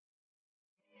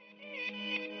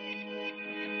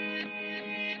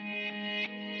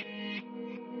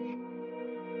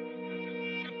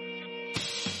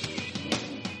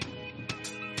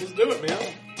do it,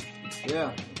 man.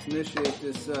 Yeah, let's initiate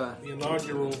this The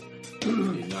inaugural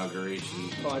inauguration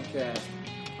podcast.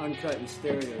 Uncut and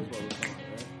stereo is what we're calling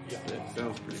it, right? Yeah. That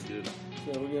sounds pretty good.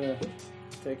 So we're going to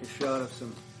take a shot of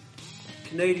some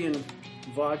Canadian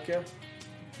vodka.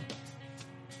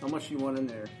 How much do you want in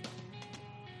there?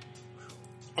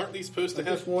 Aren't these supposed to I'm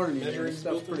have just warning you, man, measuring this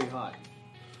stuff's built in? pretty hot.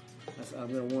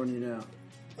 I'm going to warn you now.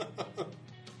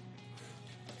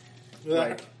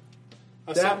 Like,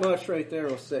 that much right there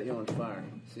will set you on fire.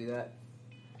 See that?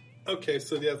 Okay,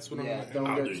 so that's what Yeah, I'm don't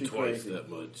I'll go do too twice crazy. that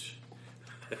much.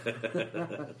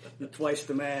 You're twice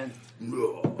the man.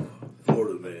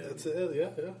 Florida man. That's it, yeah.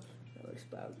 That looks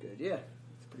about good. Yeah,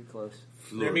 it's pretty close.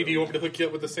 Remy, do you want me to hook you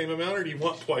up with the same amount, or do you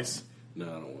want twice? No,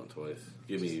 I don't want twice.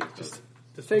 Give me Just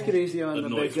Take it easy on a the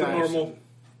noise big guys. normal.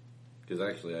 Because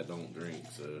actually I don't drink,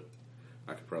 so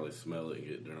I could probably smell it and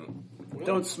get drunk.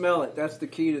 Don't smell it. That's the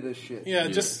key to this shit. Yeah,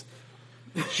 just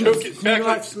choke it Do back. not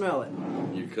Like, smell it.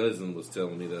 Your cousin was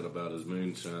telling me that about his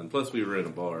moonshine. Plus, we were in a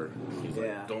bar. He's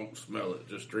Yeah. like, don't smell it,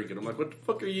 just drink it. I'm like, what the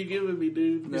fuck are you giving me,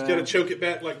 dude? you just gotta choke it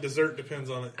back like dessert depends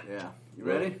on it. Yeah. You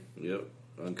ready? Yep.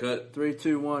 Uncut. 3,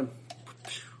 2, 1.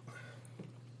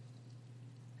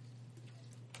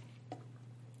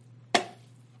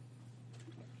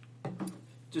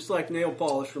 Just like nail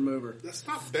polish remover. That's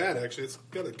not bad, actually. It's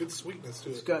got a good sweetness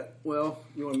to It's it. got, well,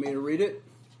 you want me to read it?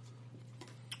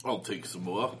 I'll take some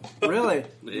more. Really?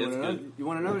 Yeah, it's good. You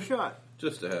want another shot?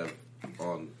 Just to have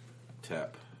on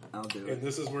tap. I'll do And it.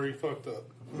 this is where you fucked up.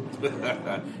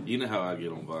 You know how I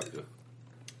get on vodka.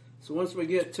 So once we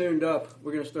get tuned up,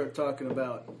 we're going to start talking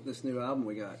about this new album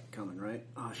we got coming, right?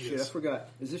 Oh, shit, Yes. I forgot.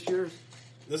 Is this yours?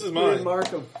 This is Go ahead, mine.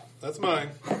 mark 'em. That's mine.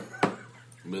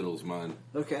 Middle's mine.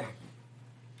 Okay.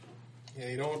 Yeah,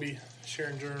 you don't want to be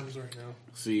sharing germs right now.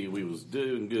 See, we was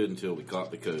doing good until we caught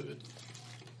the COVID.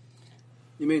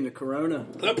 You mean the Corona?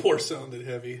 That pour sounded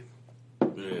heavy.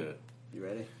 Yeah. You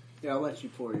ready? Yeah, I'll let you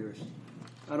pour yours.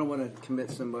 I don't want to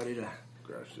commit somebody to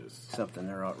Gracious. something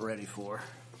they're not ready for.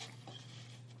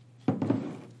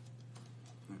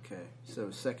 Okay, so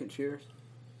second cheers.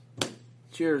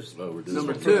 Cheers. Oh, we're doing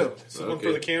Number one 2. Someone Okay.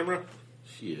 for the camera.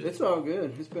 Shit. It's all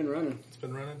good. It's been running. It's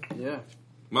been running. Yeah.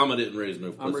 Mama didn't raise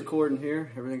no pussy. I'm recording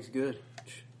here. Everything's good.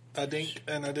 A dink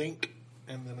and a dink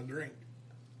and then a drink.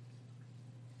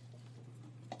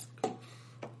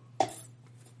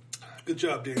 Good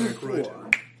job, Dan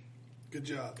Aykroyd. Good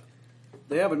job.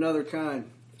 They have another kind.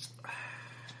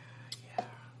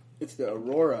 It's the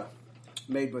Aurora,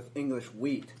 made with English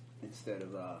wheat instead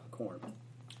of corn.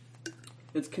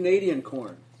 It's Canadian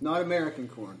corn, not American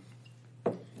corn.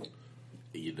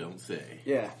 You don't say.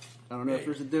 Yeah, I don't know if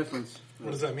there's a difference.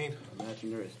 What does that mean? I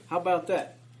imagine there is. How about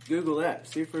that? Google that.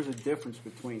 See if there's a difference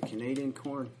between Canadian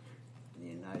corn and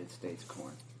the United States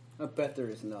corn. I bet there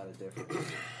is not a difference.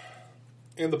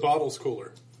 And the bottle's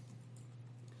cooler.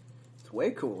 It's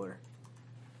way cooler.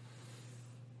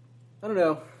 I don't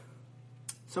know.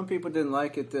 Some people didn't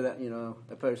like it. That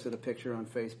I posted a picture on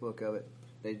Facebook of it.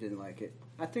 They didn't like it.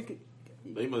 I think it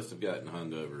They must have gotten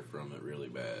hungover from it really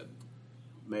bad.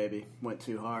 maybe went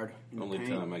too hard. in the Only paint.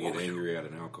 time I get angry at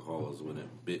an alcohol is when it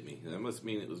bit me. That must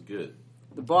mean it was good.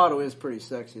 The bottle is pretty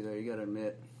sexy, though. You got to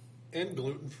admit. And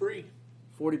gluten free.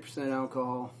 40%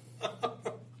 alcohol.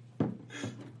 Not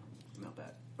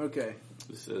bad. Okay.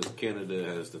 It says Canada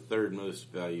has the third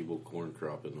most valuable corn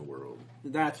crop in the world.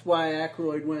 That's why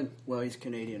Aykroyd went. Well, he's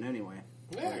Canadian anyway.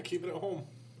 Yeah, keep it at home.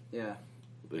 Yeah.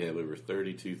 They have over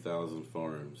 32,000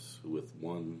 farms with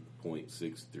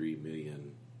 1.63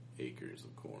 million acres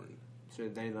of corn. So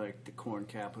they like the corn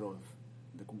capital of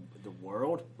the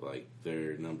world? Like,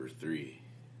 they're number 3.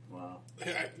 Wow.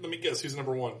 Hey, let me guess who's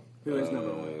number one. Who is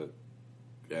number one?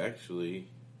 Actually,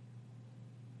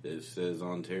 it says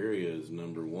Ontario is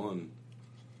number 1.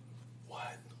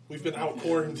 What? We've been out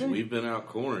quarantined. We've been out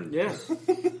corn. Yes.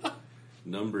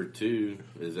 Number 2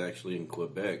 is actually in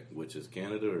Quebec, which is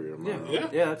Canada, or am I wrong? Yeah.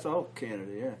 Yeah, that's all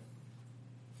Canada,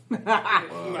 yeah.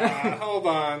 Nah, hold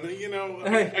on. You know,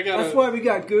 Hey, I gotta. that's why we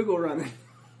got Google running.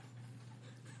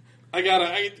 I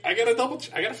gotta double.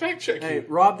 I gotta fact check Hey, you.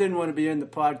 Rob didn't want to be in the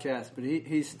podcast, but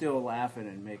he's still laughing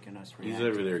and making us react. He's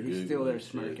over there He's Googling still there shit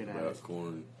smirking at about us.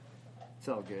 corn. It's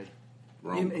all good.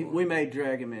 Wrong corn. We may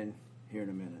drag him in here in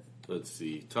a minute. Let's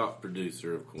see. Top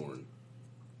producer of corn.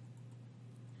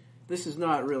 This is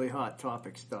not really hot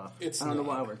topic stuff. It's I don't know not.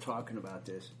 why we're talking about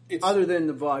this. It's- Other than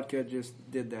the vodka just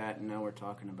did that, and now we're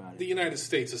talking about The it. United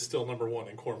States is still number one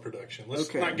in corn production. Let's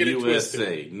Okay. not get it USA,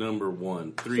 twisted. number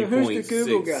 1, who's the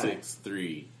Google guy?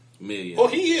 3.663 million. Well,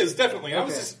 he is, definitely. I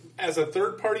was Okay. just, as a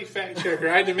third-party fact checker,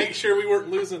 I had to make sure we weren't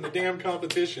losing the damn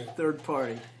competition. Third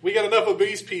party. We got enough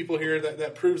obese people here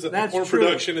that proves that That's the corn true.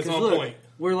 production is 'Cause on look, point.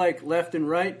 We're like left and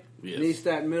right, Yes. and he's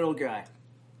that middle guy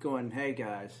going, hey,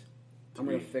 guys, I'm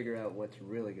going to Three. figure out what's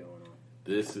really going on.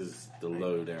 This is the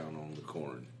lowdown on the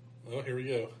corn. Oh, here we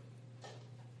go.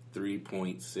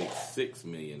 3.66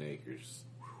 million acres.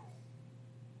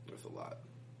 That's a lot.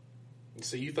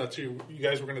 So you thought you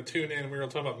guys were going to tune in and we were going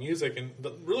to talk about music, and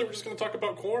really we're just going to talk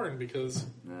about corn because...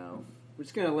 No. We're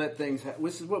just going to let things...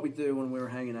 This is what we do when we were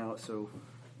hanging out, so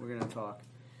we're going to talk,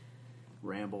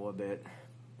 ramble a bit.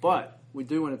 But we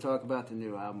do want to talk about the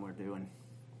new album we're doing.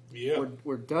 Yeah.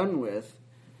 We're done with...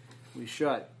 We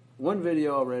shot one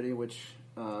video already, which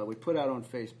we put out on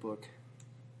Facebook,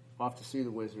 Off to See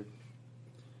the Wizard,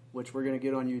 which we're going to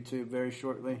get on YouTube very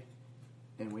shortly.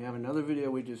 And we have another video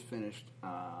we just finished.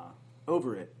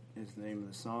 Over It is the name of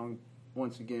the song.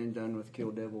 Once again, done with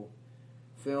Kill Devil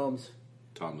Films.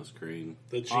 Thomas Crane.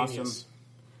 The genius. Awesome.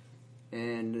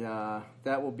 And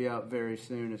that will be out very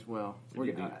soon as well. We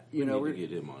need to get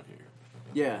him on here.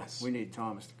 Yeah, we need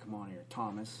Thomas to come on here.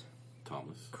 Thomas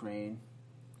Crane.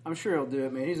 I'm sure he'll do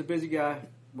it, man. He's a busy guy.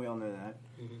 We all know that.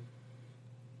 Mm-hmm.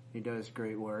 He does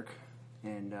great work.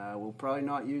 And we'll probably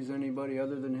not use anybody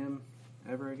other than him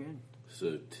ever again.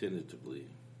 So, tentatively,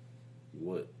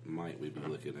 what might we be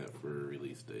looking at for a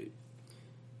release date?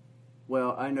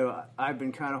 Well, I know I've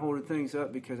been kind of holding things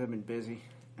up because I've been busy,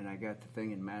 and I got the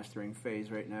thing in mastering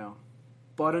phase right now.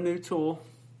 Bought a new tool,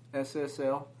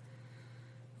 SSL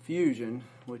Fusion,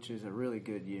 which is a really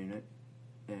good unit,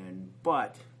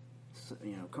 but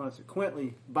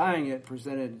consequently, buying it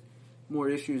presented more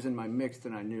issues in my mix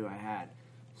than I knew I had.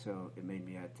 So it made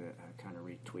me have to kind of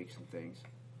retweak some things.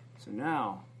 So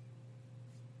now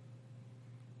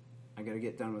I got to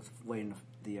get done with laying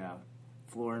the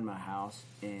floor in my house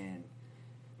and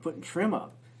putting trim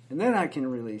up, and then I can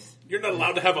release. You're not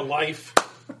allowed to have a life.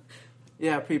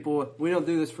 Yeah, people, we don't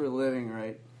do this for a living,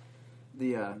 right?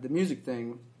 The music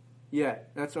thing, yeah,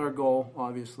 that's our goal,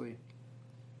 obviously.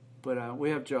 But we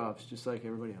have jobs just like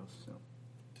everybody else. So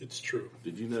It's true.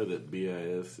 Did you know that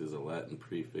BIS is a Latin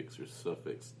prefix or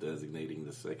suffix designating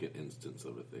the second instance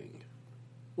of a thing?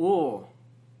 ooh,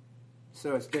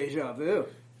 so it's deja vu.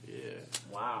 Yeah.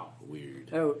 Wow. Weird.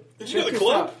 Oh, Did you know check the this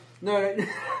club? out. No,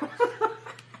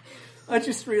 I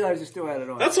just realized I still had it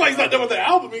on. That's why he's not done with the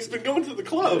album. He's been going to the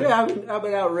club. Yeah, I've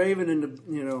been out raving in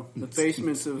the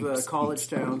basements of college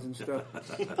towns and stuff.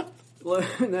 Well,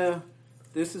 no,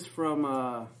 this is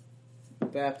from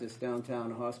Baptist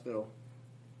downtown hospital.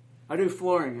 I do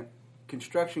flooring,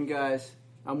 construction guys.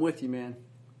 I'm with you, man.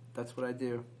 That's what I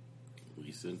do.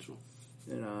 Essential.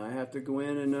 And I have to go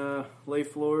in and lay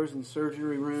floors in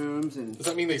surgery rooms and Does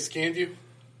that mean they scanned you?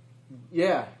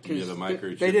 yeah, You have a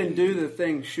microchip they didn't in do you. the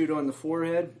thing shoot on the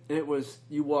forehead. It was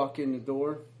you walk in the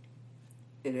door,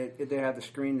 and they have the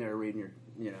screen there reading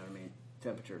your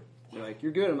temperature. They're like,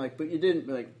 you're good. I'm like, but you didn't.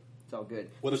 They're like, it's all good.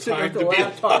 What a They're sitting time with the to be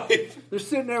laptop. alive. They're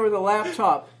sitting there with a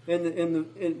laptop,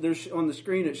 and there's on the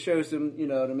screen it shows them. You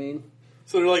know what I mean?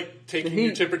 So they're like taking The your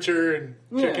heat. temperature and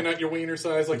Yeah. checking out your wiener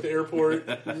size like the airport.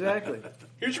 Exactly.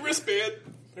 Here's your wristband.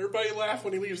 Everybody laugh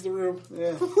when he leaves the room.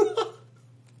 Yeah.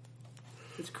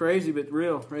 It's crazy, but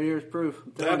real. Right here's proof.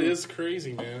 I'm telling That you. is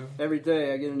crazy, man. Every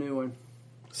day I get a new one.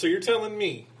 So you're telling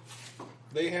me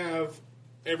they have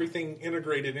everything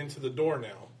integrated into the door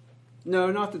now? No,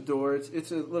 not the door.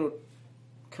 It's a little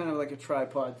kind of like a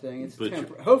tripod thing. It's But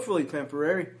hopefully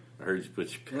temporary. I heard you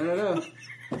put your No.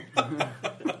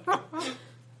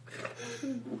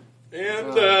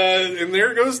 And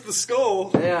there goes the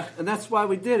skull. Yeah, and that's why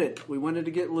we did it. We wanted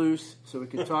to get loose so we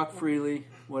could talk freely,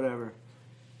 whatever.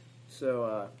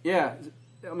 So, yeah,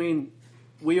 I mean,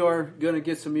 we are going to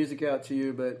get some music out to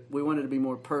you, but we wanted to be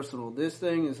more personal. This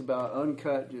thing is about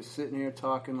Uncut, just sitting here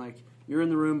talking like you're in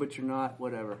the room, but you're not,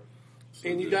 whatever.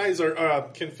 And you guys are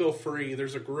can feel free.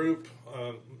 There's a group.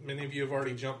 Many of you have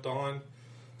already jumped on.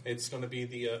 It's going to be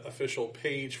the official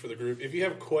page for the group. If you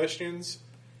have questions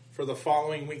for the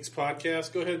following week's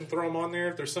podcast, go ahead and throw them on there.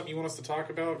 If there's something you want us to talk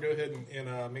about, go ahead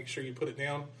and make sure you put it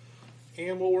down.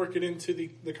 And we'll work it into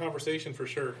the conversation for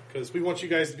sure. Because we want you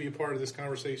guys to be a part of this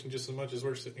conversation just as much as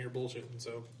we're sitting here bullshitting.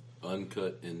 So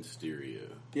Uncut in stereo.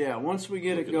 Yeah, once we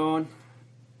get it going,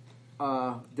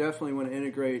 definitely want to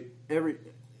integrate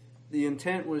the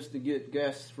intent was to get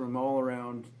guests from all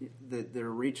around that are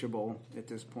reachable at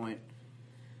this point,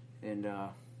 and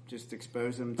just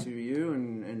expose them to you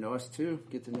and us too.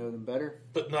 Get to know them better.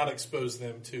 but not expose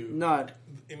them to Not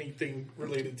anything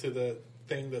related to the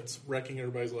thing that's wrecking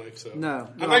everybody's life. So No,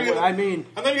 I'm not I mean,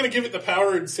 I'm not going to give it the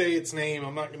power and say its name.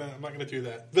 I'm not going to do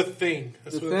that. The thing.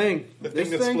 the thing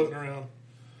that's floating around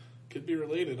could be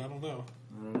related. I don't know.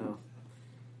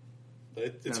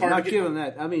 But it's hard not to given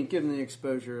that. I mean, given the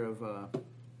exposure of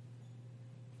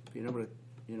being able to,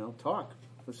 talk.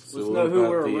 Let's know who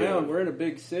we're around. We're in a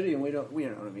big city, and we know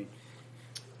what I mean.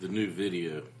 The new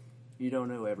video. You don't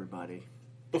know everybody.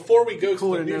 Before we go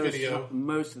to the new video,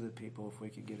 most of the people, if we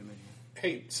could get them in here.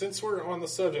 Hey, since we're on the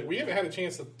subject, we haven't had a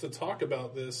chance to talk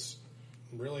about this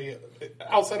really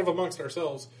outside of amongst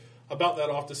ourselves about that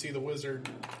Off to See the Wizard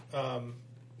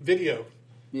video.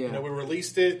 Yeah. We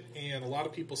released it, and a lot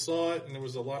of people saw it, and there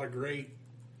was a lot of great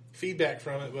feedback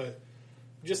from it. But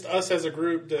just us as a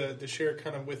group to share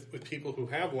kind of with people who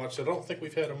have watched it, I don't think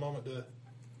we've had a moment to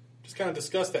just kind of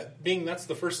discuss that. Being that's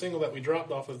the first single that we dropped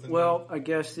off of the. Well, I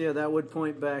guess that would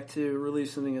point back to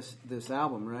releasing this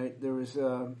album, right? There was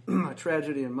a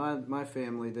tragedy in my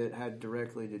family that had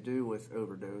directly to do with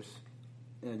overdose,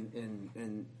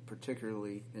 and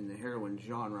particularly in the heroin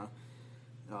genre.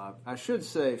 I should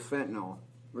say fentanyl.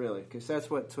 Really, because that's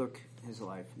what took his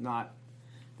life, not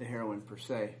the heroin per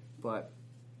se, but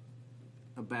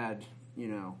a bad,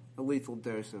 a lethal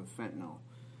dose of fentanyl.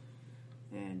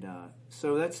 And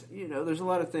so that's, there's a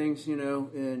lot of things,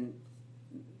 and,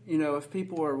 if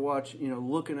people are watching,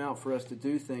 looking out for us to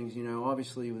do things,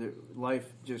 obviously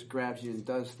life just grabs you and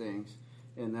does things.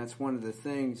 And that's one of the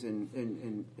things,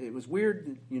 and it was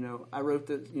weird, I wrote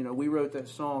that, we wrote that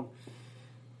song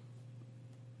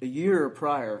a year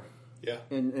prior. Yeah,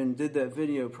 and did that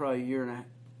video probably a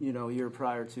year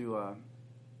prior to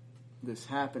this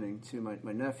happening to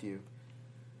my nephew,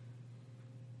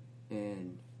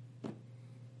 and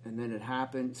then it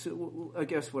happened. So I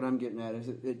guess what I'm getting at is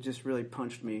it just really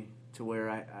punched me to where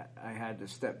I had to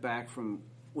step back from.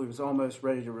 We was almost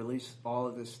ready to release all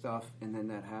of this stuff, and then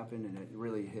that happened, and it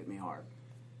really hit me hard.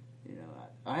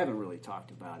 I haven't really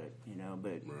talked about it,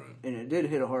 but right. And it did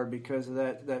hit hard because of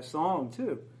that song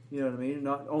too. You know what I mean?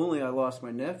 Not only I lost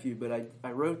my nephew, but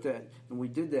I wrote that and we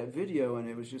did that video, and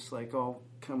it was just like all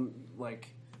come like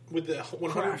with the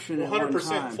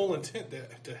 100% full intent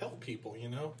to help people.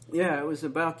 Yeah, it was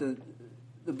about the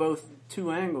both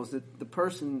two angles. That the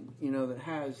person that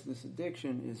has this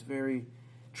addiction is very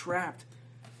trapped,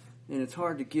 and it's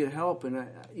hard to get help. And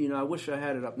I wish I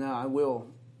had it up now. I will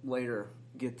later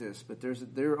get this, but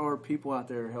there are people out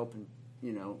there helping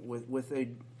with a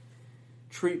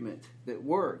treatment that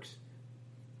works.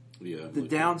 Yeah. The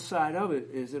downside of it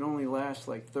is it only lasts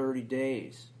like 30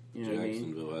 days.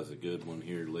 Jacksonville has a good one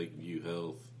here. Lakeview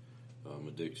Health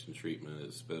Addiction Treatment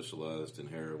is specialized in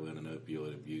heroin and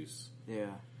opioid abuse. Yeah.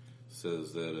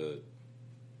 Says that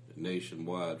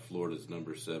nationwide, Florida's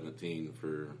number 17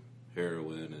 for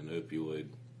heroin and opioid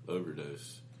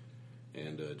overdose.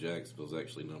 And Jacksonville's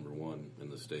actually number 1 in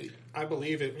the state. I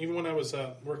believe it. Even when I was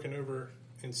working over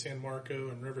in San Marco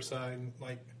and Riverside,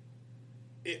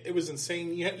 it was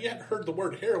insane. You hadn't heard the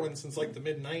word heroin since like the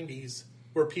mid '90s,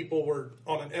 where people were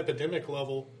on an epidemic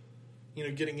level,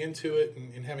 getting into it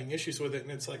and having issues with it,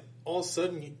 and it's like all of a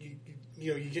sudden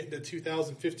you get into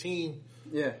 2015,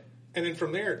 yeah, and then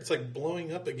from there it's like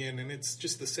blowing up again, and it's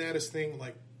just the saddest thing.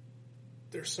 Like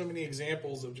there's so many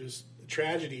examples of just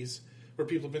tragedies where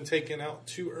people have been taken out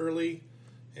too early,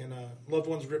 and loved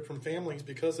ones ripped from families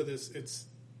because of this. It's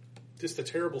just a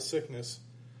terrible sickness.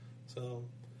 So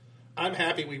I'm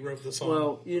happy we wrote the song.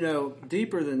 Well,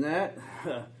 deeper than that,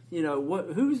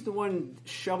 who's the one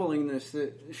shoveling this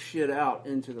shit out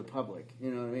into the public? You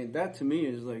know what I mean? That to me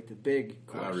is like the big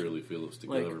question. I really feel it's the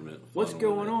government. What's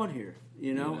going on here? I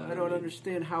don't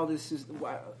understand how this is.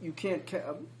 You can't.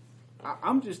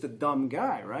 I'm just a dumb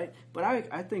guy, right? But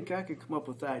I think I could come up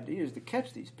with ideas to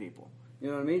catch these people. You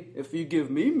know what I mean? If you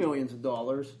give me millions of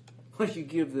dollars, like you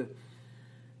give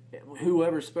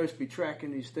whoever's supposed to be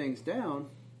tracking these things down,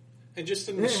 and just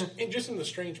in the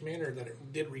strange manner that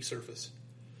it did resurface,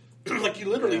 like you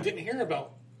literally didn't hear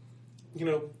about, a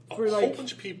whole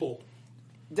bunch of people,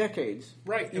 decades,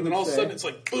 right? And then all of a sudden it's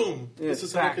like boom, this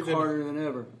is back harder than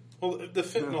ever. Well, the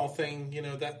fentanyl thing,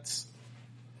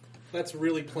 that's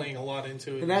really playing a lot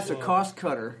into it, and that's a cost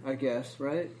cutter, I guess,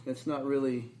 right? It's not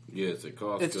really. Yeah, it's a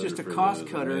cost. It's just a cost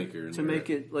cutter to make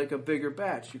it like a bigger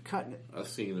batch. You're cutting it. I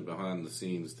seen the behind the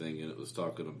scenes thing, and it was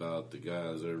talking about the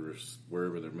guys over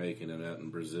wherever they're making it at in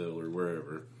Brazil or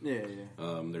wherever. Yeah.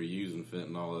 They're using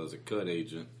fentanyl as a cut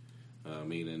agent,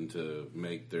 meaning to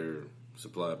make their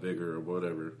supply bigger or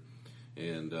whatever.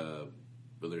 And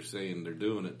but they're saying they're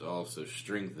doing it to also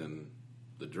strengthen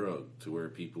the drug to where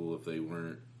people, if they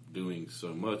weren't doing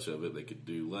so much of it, they could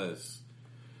do less.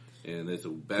 And it's a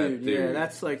bad Dude, theory. yeah,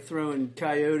 that's like throwing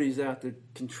coyotes out to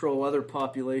control other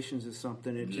populations or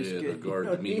something. It just to guard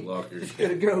the meat lockers. It's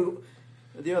gonna go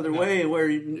the other way, where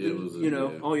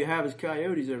Yeah. all you have is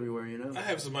coyotes everywhere. I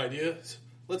have some ideas.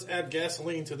 Let's add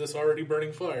gasoline to this already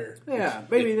burning fire. Yeah,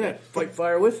 maybe that. Fight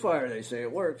fire with fire. They say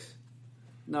it works.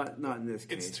 Not in this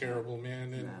case. It's terrible,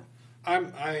 man. And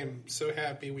Nah. I am so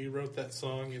happy we wrote that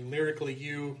song, and lyrically,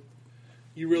 you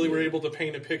really were able to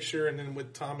paint a picture. And then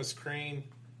with Thomas Crane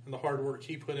and the hard work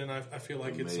he put in, I feel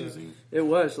like Amazing. It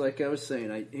was like I was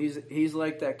saying. He's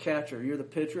like that catcher. You're the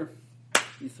pitcher.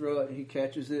 You throw it, he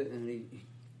catches it, and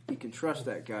he can trust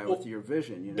that guy with your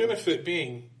vision. You know? Benefit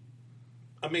being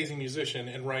amazing musician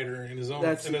and writer in his own Yeah,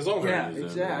 right.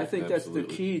 exactly. I think that's the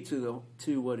Absolutely. key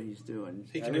to what he's doing.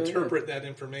 He can interpret that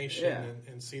information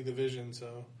and see the vision.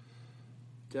 So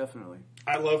definitely.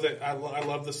 I love that. I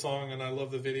love the song and I love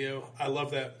the video. I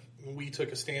love that we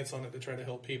took a stance on it to try to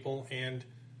help people. And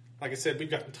like I said, we've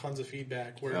gotten tons of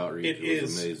feedback where Outreach it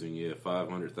was is amazing. Yeah,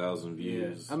 500,000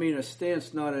 views. Yeah. I mean, a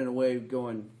stance not in a way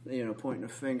going, pointing a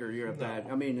finger. You're a bad.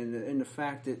 I mean, in the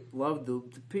fact that the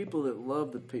people that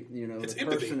love the It's the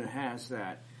empathy. person that has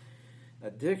that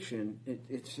addiction.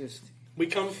 It's just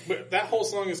that whole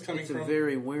song is coming it's from a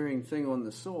very wearing thing on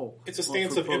the soul. It's a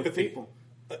stance for of both empathy. people.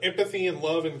 Empathy and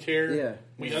love and care. Yeah.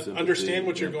 We Sympathy, understand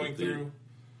what you're going empathy. through,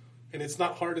 and it's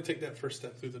not hard to take that first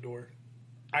step through the door.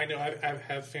 I know I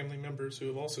have family members who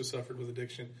have also suffered with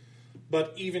addiction,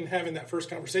 but even having that first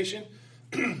conversation,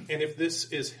 and if this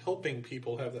is helping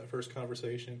people have that first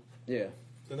conversation, Yeah.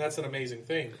 then that's an amazing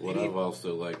thing. What I've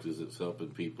also liked is it's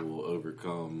helping people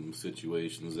overcome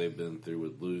situations they've been through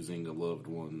with losing a loved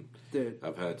one. Dude.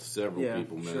 I've had several Yeah,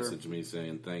 people sure. message me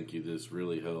saying, "Thank you, this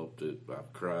really helped."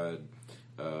 I've cried.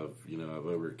 I've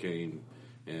overcame,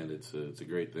 and it's a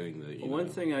great thing that One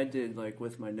thing I did, like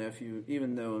with my nephew,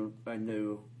 even though I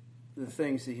knew the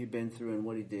things that he'd been through and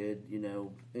what he did, in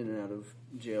and out of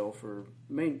jail for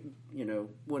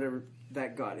whatever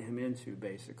that got him into,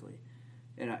 basically.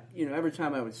 And every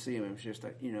time I would see him, it was just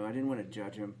like, I didn't want to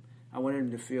judge him. I wanted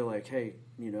him to feel like, hey,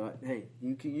 hey,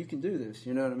 you can do this.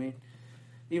 You know what I mean?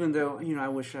 Even though, I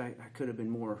wish I could have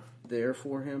been more there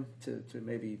for him to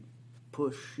maybe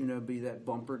push, be that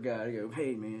bumper guy to go,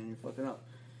 hey man, you're fucking up.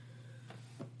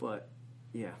 But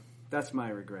yeah, that's my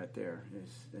regret there.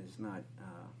 Is not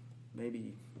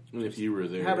maybe if you were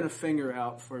there, having a finger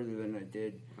out further than I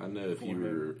did. I know if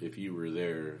you were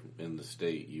there in the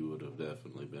state, you would have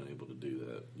definitely been able to do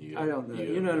that. I don't know.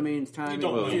 You know what I mean? Timing, You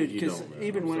don't know. dude. You Because don't know.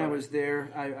 even I'm when I sorry. was there,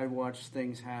 I watched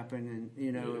things happen,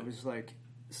 and it was like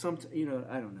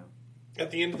I don't know.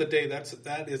 At the end of the day,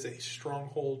 that is a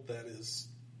stronghold that is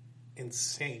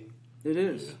insane. It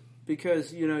is. Yeah.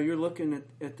 Because, you're looking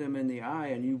at them in the eye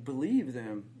and you believe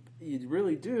them. You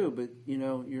really do, but,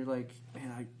 you're like,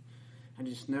 man, I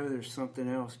just know there's something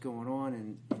else going on,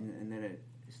 and then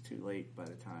it's too late by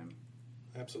the time.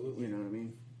 Absolutely. You know what I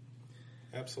mean?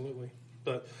 Absolutely.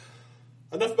 But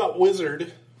enough about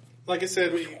Wizard. Like I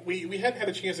said, we hadn't had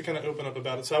a chance to kind of open up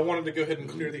about it, so I wanted to go ahead and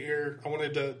clear the air. I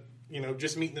wanted to,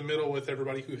 just meet in the middle with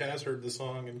everybody who has heard the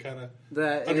song and kind of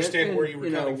understand where you were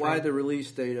coming why from. the release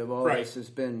date of all Right. this has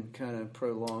been kind of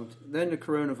prolonged. Then the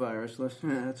coronavirus,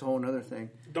 that's a whole other thing.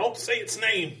 Don't say its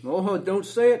name. Oh, don't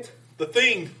say it. The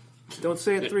thing. Don't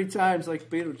say it 3 times like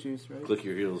Beetlejuice, right? Click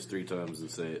your heels 3 times and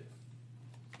say it.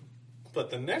 But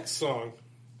the next song,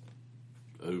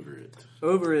 Over it.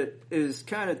 Over It is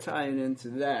kind of tying into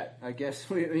that. I guess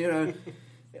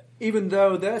even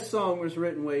though that song was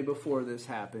written way before this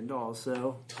happened,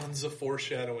 also tons of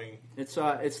foreshadowing. it's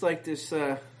like this.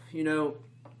 I'm going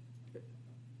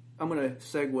to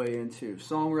segue into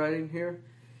songwriting here.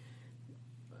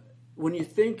 When you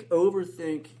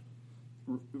overthink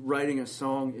writing a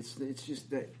song, it's just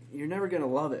that you're never going to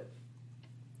love it.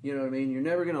 You know what I mean? You're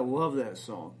never going to love that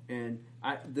song. And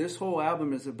this whole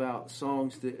album is about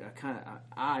songs that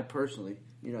I personally,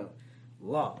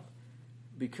 love,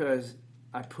 because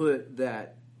I put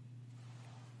that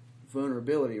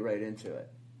vulnerability right into it.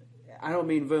 I don't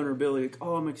mean vulnerability. Like,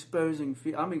 I'm exposing.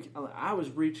 I was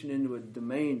reaching into a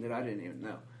domain that I didn't even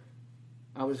know.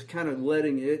 I was kind of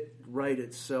letting it write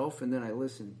itself, and then I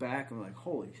listened back and I'm like,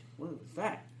 holy, what was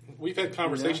that? We've had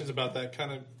conversations about that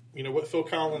kind of, what Phil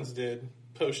Collins did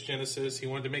post Genesis. He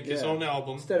wanted to make his own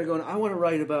album. Instead of going, I want to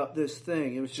write about this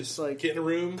thing, it was just like, Get in a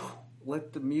room.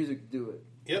 let the music do it.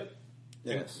 Yep.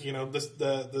 Yes. And,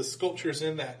 the sculpture's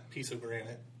in that piece of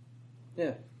granite.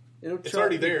 Yeah. It's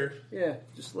already there. Yeah,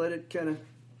 just let it kind of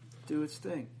do its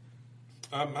thing.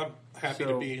 I'm happy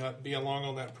to be along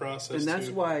on that process. And that's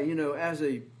too. why, as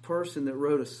a person that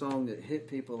wrote a song that hit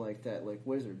people like that, like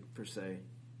Wizard per se,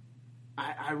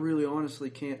 I really honestly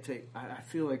can't take. I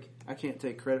feel like I can't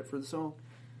take credit for the song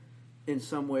in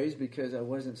some ways because I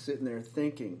wasn't sitting there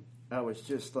thinking. I was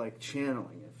just like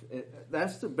channeling it.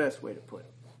 That's the best way to put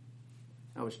it.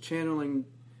 I was channeling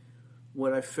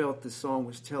what I felt the song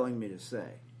was telling me to say.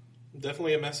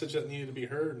 Definitely a message that needed to be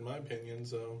heard, in my opinion.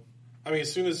 So, I mean,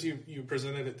 as soon as you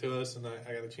presented it to us and I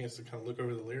got a chance to kind of look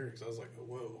over the lyrics, I was like, oh,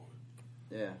 whoa.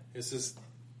 Yeah. It's just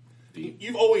Deep.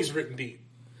 You've always written deep.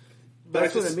 But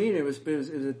That's what I mean. It was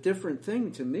a different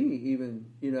thing to me, even,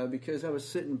 because I was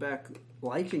sitting back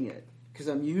liking it. Because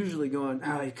I'm usually going,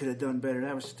 you could have done better.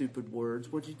 That was stupid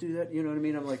words. What'd you do that? You know what I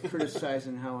mean? I'm like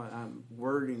criticizing how I'm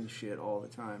wording shit all the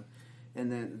time. And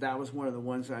then that was one of the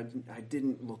ones I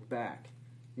didn't look back.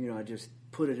 I just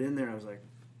put it in there. I was like,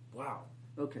 wow,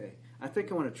 okay. I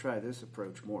think I want to try this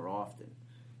approach more often.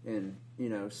 And,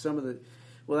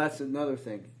 that's another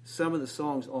thing. Some of the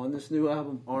songs on this new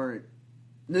album aren't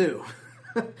new.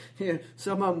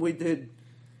 Some of them we did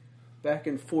back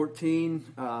in 2014.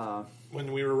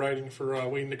 When we were writing for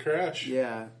Waiting to Crash.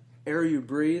 Yeah. Air You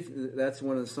Breathe, that's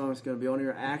one of the songs that's going to be on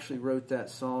here. I actually wrote that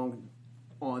song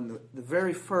on the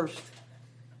very first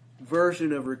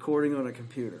version of recording on a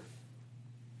computer.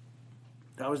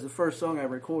 That was the first song I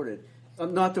recorded.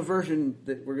 Not the version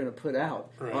that we're going to put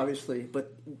out, right. Obviously,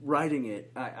 but writing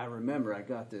it, I remember I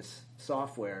got this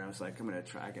software and I was like, I got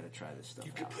to try this stuff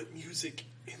You could out. put music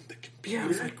in the computer. Yeah, I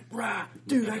was like, rah,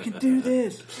 dude, I can do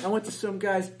this. I went to some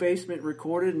guy's basement,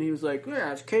 recorded, and he was like,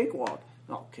 yeah, it's Cakewalk.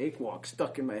 Oh, Cakewalk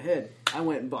stuck in my head. I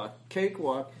went and bought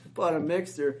Cakewalk, bought a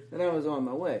mixer, and I was on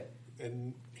my way.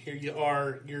 And here you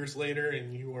are years later,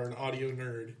 and you are an audio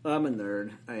nerd. I'm a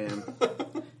nerd. I am.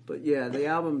 But yeah, the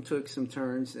album took some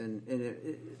turns, and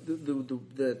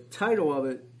the title of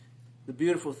it, The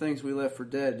Beautiful Things We Left for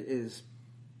Dead,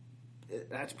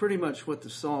 that's pretty much what the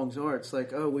songs are. It's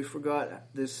like, oh, we forgot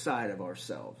this side of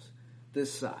ourselves,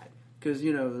 this side. Because,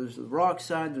 there's the rock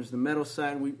side, there's the metal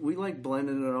side. We like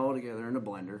blending it all together in a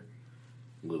blender.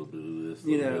 A little bit of this, a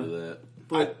little bit of that.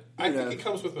 But I think it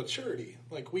comes with maturity.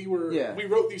 Like we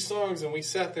wrote these songs and we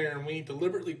sat there and we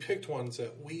deliberately picked ones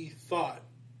that we thought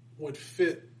would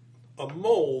fit a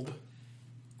mold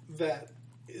that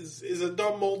is a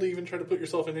dumb mold to even try to put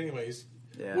yourself in anyways.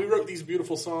 Yeah. We wrote these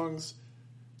beautiful songs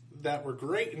that were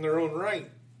great in their own right.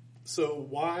 So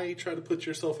why try to put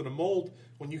yourself in a mold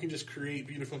when you can just create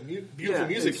beautiful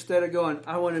music? Instead of going,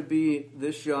 I want to be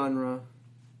this genre,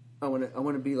 I want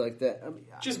to be like that.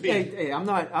 Just be. Hey,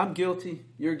 I'm guilty.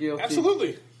 You're guilty.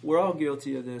 Absolutely. We're all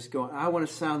guilty of this. Going, I want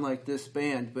to sound like this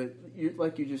band, but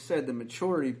like you just said, the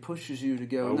maturity pushes you to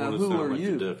go. Now, who are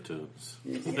you? The Deftones.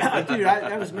 Yeah, dude,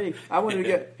 that was me. I wanted to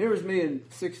get. Here was me in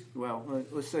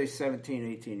let's say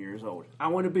 17, 18 years old. I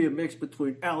want to be a mix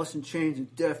between Alice in Chains and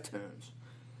Deftones,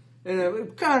 and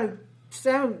it kind of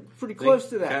sounded pretty close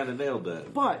to that. Kind of nailed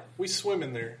that. But we swim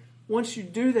in there. Once you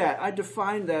do that, I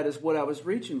defined that as what I was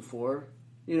reaching for,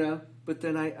 But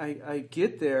then I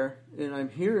get there and I'm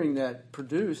hearing that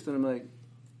produced, and I'm like,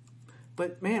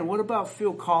 but man, what about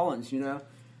Phil Collins?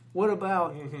 What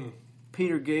about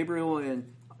Peter Gabriel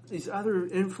and these other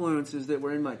influences that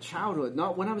were in my childhood?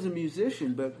 Not when I was a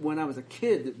musician, but when I was a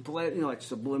kid that bled, like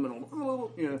subliminal.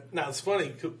 Now it's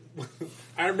funny.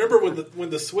 I remember when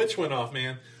the switch went off,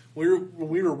 man. When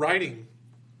we were writing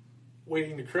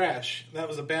Waiting to Crash. That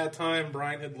was a bad time.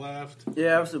 Brian had left.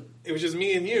 Yeah, it was just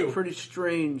me and you. Pretty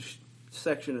strange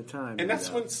section of time. And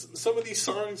that's when some of these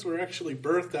songs were actually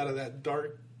birthed out of that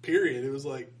dark period. It was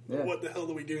like, what the hell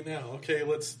do we do now? Okay,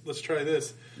 let's try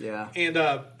this. Yeah. And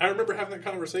I remember having that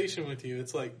conversation with you.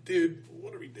 It's like, dude,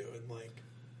 what are we doing? Like,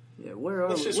 yeah, where are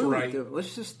let's we? just write.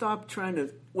 Let's just stop trying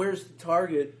to. Where's the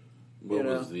target?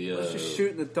 Was the let's just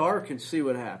shoot in the dark and see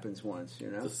what happens once.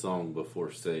 The song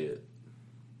before "Say It."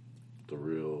 The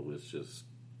real was just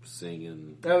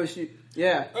singing. That was you.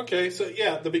 Yeah. Okay, so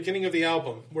the beginning of the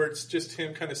album where it's just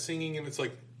him kind of singing and it's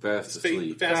like Fast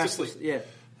Asleep. Fast Asleep. Yeah.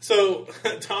 So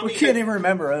Tommy, we can't even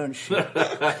remember our own shit.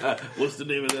 What's the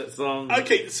name of that song?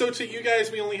 Okay, so to you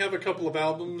guys, we only have a couple of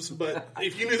albums, but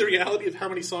if you knew the reality of how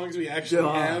many songs we actually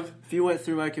have, if you went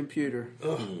through my computer,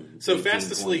 so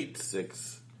Fast Asleep.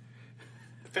 6.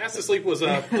 Fast Asleep was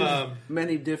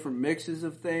many different mixes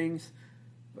of things.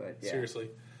 But seriously.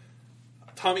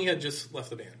 Tommy had just left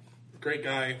the band. Great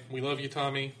guy. We love you,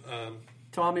 Tommy.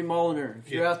 Tommy Moliner.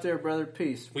 If you're out there, brother,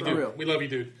 peace. We do. Real. We love you,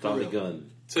 dude. Tommy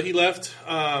Gunn. So he left,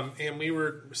 and we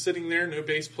were sitting there, no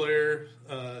bass player,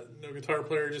 no guitar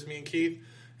player, just me and Keith.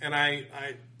 And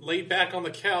I laid back on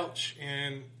the couch,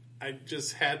 and I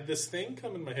just had this thing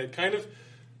come in my head. Kind of,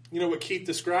 what Keith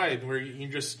described, where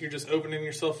you're just opening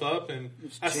yourself up. And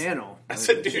channel. I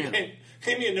said, dude,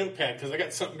 hand me a notepad, because I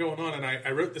got something going on. And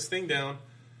I wrote this thing down.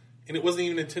 and it wasn't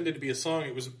even intended to be a song.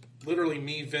 It was literally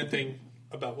me venting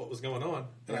about what was going on.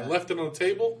 And I left it on the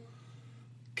table,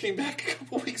 came back a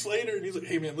couple weeks later, and he's like,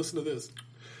 hey, man, listen to this.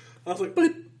 I was like,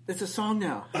 but it's a song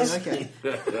now. I was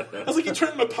like, you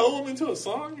turned my poem into a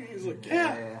song? And he's like,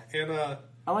 yeah. And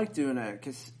I like doing that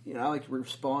because, I like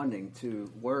responding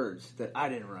to words that I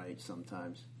didn't write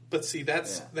sometimes. But see,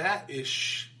 that is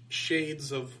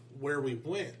shades of where we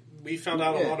went. We found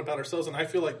out a lot about ourselves, and I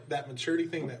feel like that maturity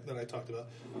thing that I talked about,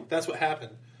 that's what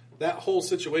happened. That whole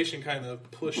situation kind of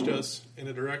pushed us in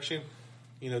a direction.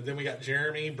 Then we got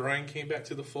Jeremy. Brian came back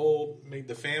to the fold, made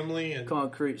the family. And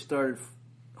concrete started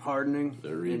hardening. The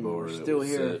rebar we're still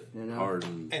here.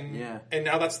 Hardened. And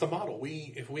now that's the model.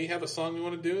 If we have a song we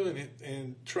want to do,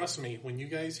 and trust me, when you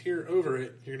guys hear over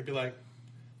it, you're going to be like,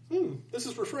 this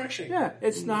is refreshing. Yeah,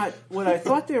 it's not what I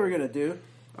thought they were going to do.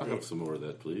 I'll have some more of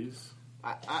that, please.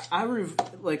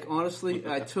 Honestly,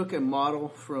 I took a model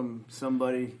from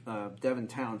somebody, Devin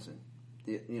Townsend,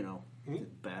 the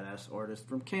badass artist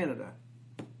from Canada.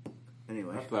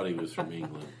 Anyway, I thought he was from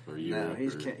England or Europe.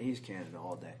 No, he's Canada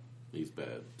all day. He's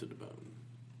bad to the bone.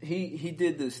 He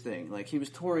did this thing, like he was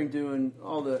touring, doing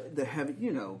all the heavy,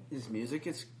 his music.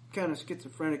 It's kind of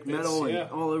schizophrenic metal and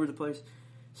all over the place.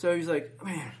 So he's like,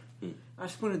 man, I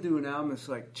just want to do an album that's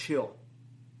like chill.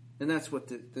 And that's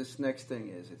what this next thing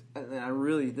is.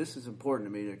 And this is important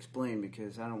to me to explain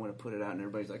because I don't want to put it out and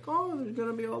everybody's like, oh, there's going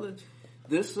to be all this.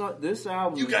 This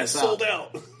album you guys sold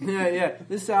out. Yeah.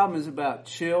 This album is about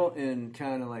chill and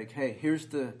kind of like, hey, here's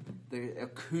the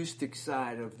acoustic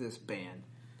side of this band.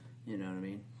 You know what I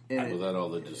mean? Without all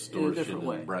the distortion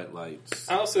and bright lights.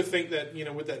 I also think that,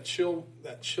 with that chill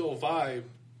vibe,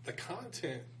 the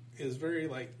content is very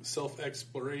like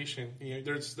self-exploration.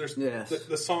 There's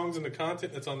the songs and the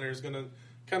content that's on there is going to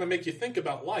kind of make you think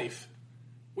about life,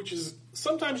 which is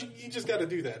sometimes you just got to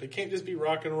do that. It can't just be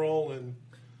rock and roll and.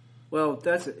 Well,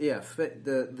 that's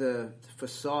the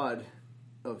facade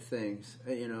of things.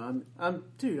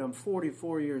 I'm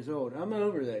 44 years old. I'm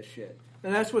over that shit,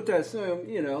 and that's what that song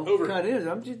Uncut is.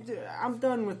 I'm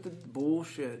done with the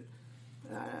bullshit.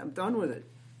 I'm done with it.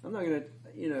 I'm not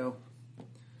gonna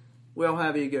We all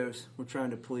have egos. We're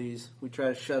trying to please. We try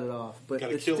to shut it off, but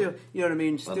it's still, you know what I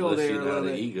mean. Still Unless there. You know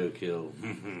the ego kill.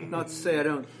 Not to say I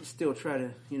don't still try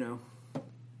to,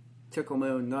 tickle my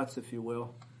own nuts, if you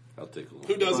will. I'll tickle.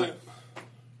 Who doesn't?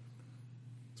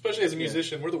 Especially as a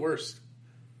musician, we're the worst.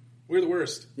 We're the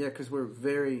worst. Yeah, because we're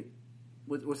very.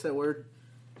 What's that word?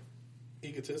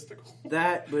 Egotistical.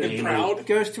 That, but and proud.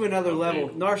 Goes to another level.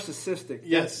 Narcissistic.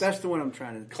 Yes, that's the one I'm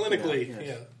trying to. Clinically,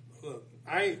 yes.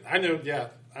 I know. Yeah,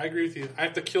 I agree with you. I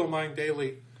have to kill mine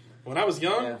daily. When I was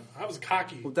young, I was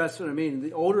cocky. Well, that's what I mean.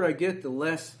 The older I get, the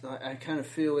less I kind of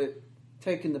feel it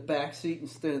taking the back seat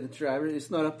instead of the driver.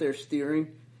 It's not up there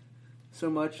steering so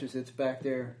much as it's back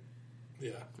there.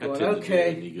 Yeah. Going,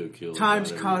 okay,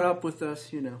 time's caught up with us,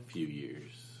 Few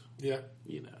years. Yeah.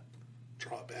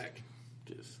 Draw it back.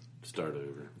 Just start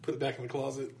over. Put it back in the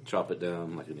closet. Chop it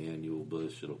down like an annual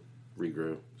bush. It'll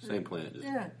regrow. Same plant.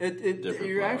 Just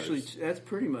you're actually, that's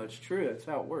pretty much true. That's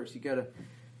how it works. You got to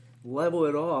level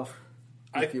it off,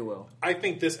 if you will. I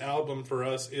think this album for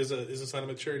us is a sign of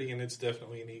maturity, and it's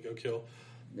definitely an ego kill.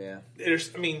 Yeah. You're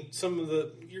going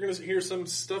to hear some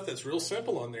stuff that's real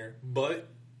simple on there, but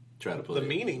try to play the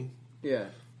meaning. Yeah.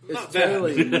 Not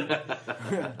totally.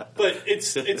 But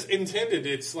it's intended.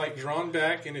 It's like drawn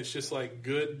back, and it's just like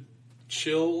good,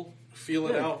 chill, feel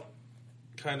it out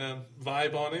kind of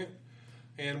vibe on it.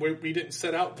 And we didn't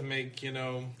set out to make,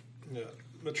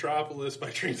 Metropolis by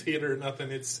Dream Theater or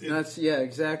nothing.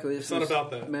 Exactly. It's not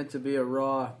about that. Meant to be a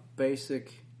raw,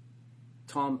 basic,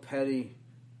 Tom Petty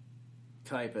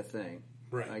type of thing.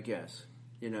 Right. I guess.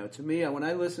 To me, when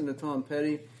I listen to Tom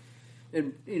Petty,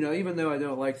 and even though I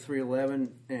don't like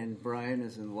 311, and Brian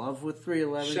is in love with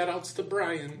 311. Shout outs to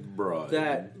Brian.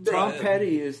 Tom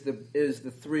Petty is the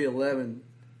 311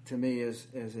 to me as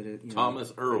it is.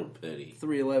 Thomas Earl Petty.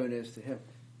 311 is to him.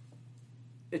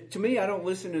 To me, I don't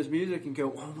listen to his music and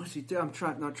go, "Oh, what's he do?" I'm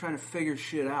not trying to figure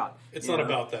shit out. It's not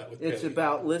about that. It's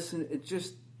about listen.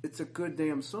 It's a good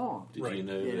damn song. Did you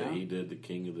know that he did the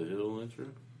King of the Hill intro?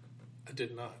 I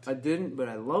did not. I didn't, but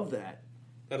I love that.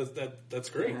 That's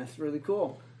great. That's really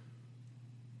cool.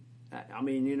 I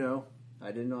mean,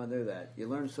 I did not know that. You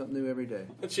learn something new every day.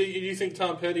 But you think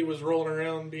Tom Petty was rolling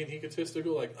around being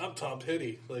egotistical? Like, I'm Tom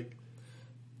Petty. Like,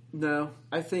 no,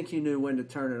 I think he knew when to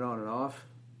turn it on and off.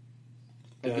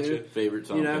 Gotcha. Favorite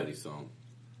Tom Petty song?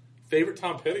 Favorite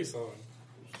Tom Petty song?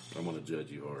 I'm going to judge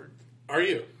you hard. Are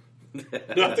you? Do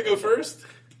I have to go first?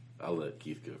 I'll let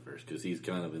Keith go first because he's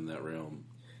kind of in that realm.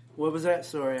 What was that?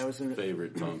 Sorry, I was in...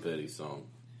 Favorite Tom Petty song?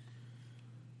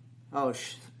 Oh,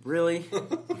 Really?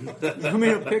 You want me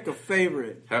to pick a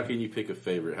favorite? How can you pick a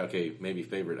favorite? Okay, maybe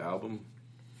favorite album?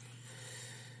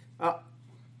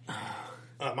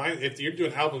 Mine, if you're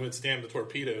doing album, it's Damn the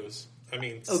Torpedoes. I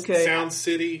mean, Okay. Sound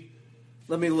City,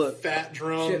 Let me look. Fat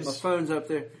Drums. Shit, my phone's up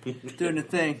there doing the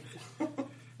thing.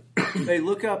 Hey,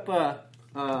 look up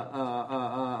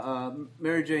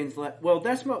Mary Jane's Last... Well,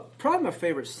 that's probably my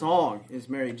favorite song is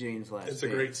Mary Jane's Last It's a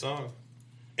Stand. great song.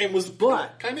 And was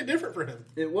kind of different for him.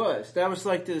 It was. That was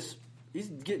like this... He's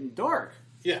getting dark.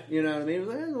 Yeah. You know what I mean? It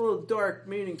was a little dark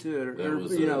meaning to it, or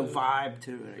vibe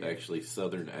to it. Actually,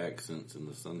 Southern accents in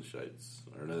the Sunshites.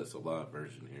 Or no, that's a live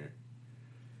version here.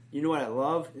 You know what I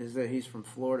love is that he's from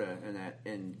Florida and that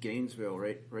in Gainesville,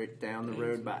 right down the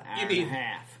road by an hour and a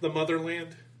half. The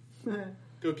motherland?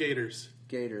 Go Gators.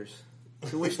 Gators.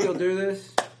 Can we still do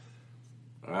this?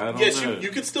 I don't Yes, know. you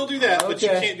can still do that, but you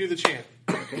Okay. can't do the chant.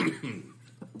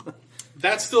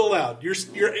 That's still allowed. You're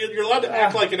allowed to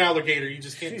act like an alligator. You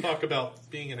just can't talk about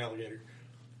being an alligator.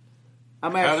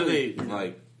 I'm How do actually...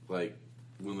 they, like,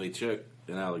 when they check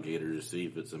an alligator to see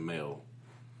if it's a male,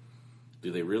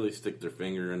 do they really stick their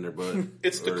finger in their butt?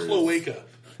 It's the Or cloaca.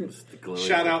 It's the cloaca.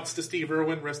 Shout outs to Steve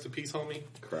Irwin. Rest in peace, homie.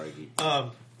 Craigie.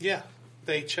 Yeah,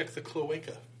 they check the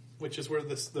cloaca, which is where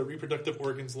the reproductive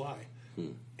organs lie.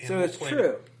 So it's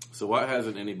true. So why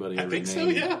hasn't anybody I ever think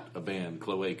named so, yeah. a band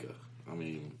Cloaca? I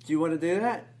mean, Do you want to do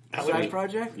that? Side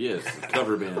project? yes,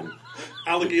 cover band.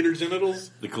 Alligator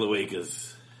genitals. The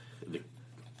Cloacas.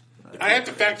 I have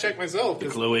to fact check myself. The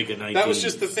 'cause Cloaca 19. that was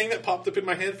just the thing that popped up in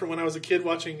my head from when I was a kid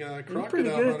watching Crocodile You're pretty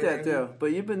good at Hunter, that, though. But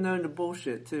you've been known to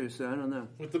bullshit, too, so I don't know.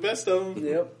 with the best of them.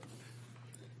 Yep.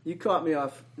 You caught me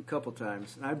off a couple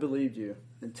times, and I believed you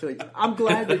until I'm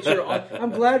glad that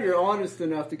I'm glad you're honest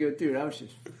enough to go, dude. I was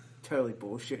just totally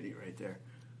bullshitty right there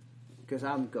because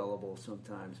I'm gullible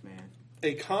sometimes, man.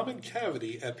 A common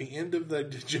cavity at the end of the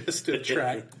digestive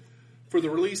tract for the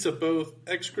release of both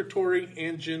excretory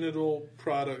and genital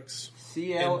products.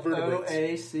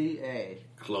 CLOACA.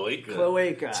 Cloaca.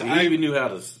 Cloaca. So you even knew how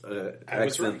to I was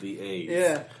accent right. the A's.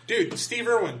 Yeah. Dude, Steve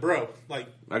Irwin, bro. Like,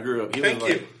 I grew up. Thank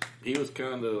you. He was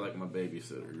kind of like my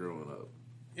babysitter growing up.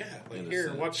 yeah, like In a here,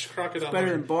 sense. watch Crocodile Better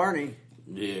Hunter. than Barney.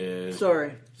 Yeah.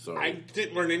 Sorry. I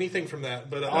didn't learn anything from that,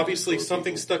 but obviously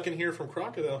something stuck in here from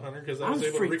Crocodile Hunter because I I was was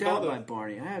able to freaked recall out by that.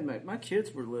 Barney. I had my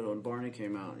kids were little and Barney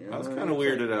came out. You know? I was kind of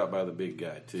weirded out by the big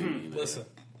guy too. You know? Listen,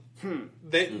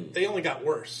 they only got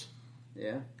worse.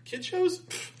 Yeah. Kid shows,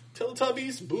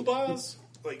 Teletubbies, Boobas,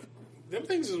 like them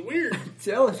things is weird.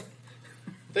 Tell us.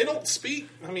 They don't speak.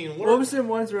 I mean, What was them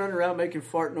ones running around making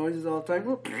fart noises all the time?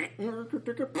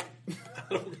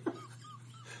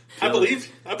 I believe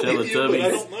you, but I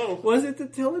Teletubbies. don't know. Was it the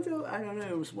Teletubbies? I don't know.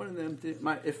 It was one of them.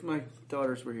 If my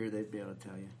daughters were here, they'd be able to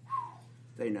tell you.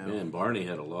 They know. Man, Barney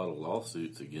had a lot of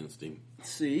lawsuits against him.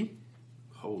 See?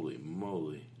 Holy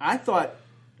moly! I thought,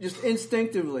 just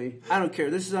instinctively, I don't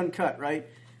care. This is uncut, right?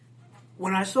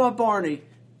 When I saw Barney,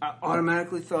 I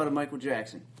automatically thought of Michael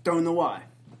Jackson. Don't know why.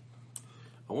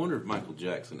 I wonder if Michael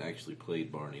Jackson actually played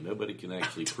Barney. Nobody can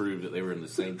actually prove that they were in the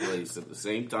same place at the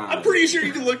same time. I'm pretty sure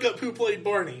you can look up who played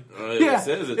Barney, It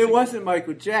says it wasn't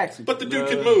Michael Jackson. but the dude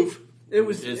No. can move. It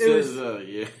was. It It says, was.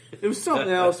 yeah. It was something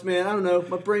else, man. I don't know.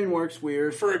 My brain works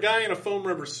weird. For a guy in a foam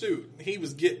rubber suit, he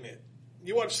was getting it.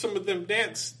 You watch some of them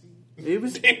dance It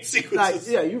was. sequences.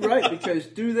 Yeah, you're right. Because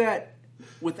do that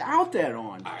without that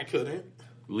on. I couldn't.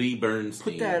 Lee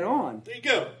Bernstein. Put that on. There you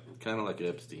go. Kind of like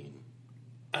Epstein.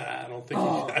 I don't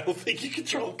think you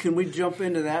control. Can we jump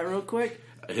into that real quick?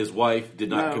 His wife did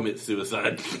not No. commit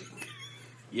suicide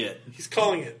yet. He's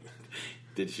calling it.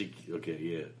 Did she? Okay,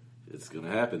 yeah. It's going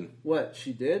to happen. What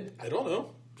she did? I don't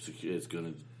know. It's going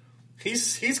to...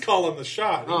 He's calling the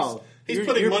shot. He's you're,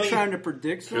 putting you're money. trying to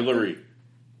predict something?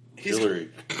 Hillary.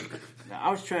 No,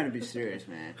 I was trying to be serious,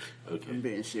 man. Okay. I'm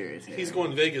being serious here. He's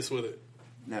going Vegas with it.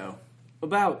 No.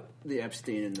 About the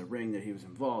Epstein and the ring that he was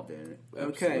involved in.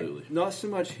 Okay. Absolutely. Not so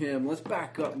much him. Let's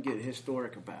back up and get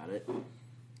historic about it.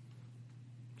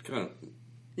 Kind of...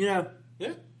 You know,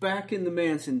 Yeah. back in the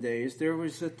Manson days, there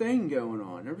was a thing going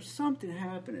on. There was something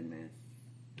happening, man.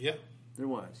 Yeah. There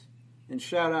was. And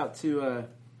shout out to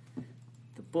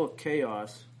the book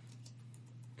Chaos,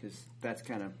 because that's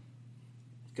kind of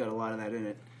got a lot of that in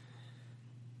it.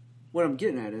 What I'm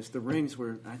getting at is the rings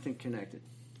were, I think, connected.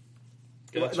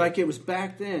 Gotcha. Like it was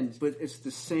back then, but it's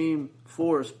the same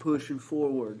force pushing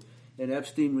forward. And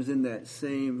Epstein was in that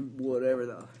same whatever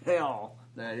the hell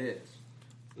that is.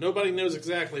 Nobody knows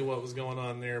exactly what was going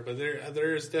on there, but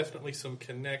there is definitely some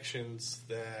connections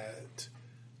that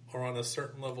are on a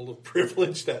certain level of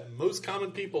privilege that most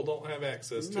common people don't have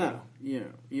access to. No,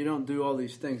 you don't do all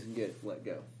these things and get let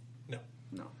go. No.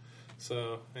 No.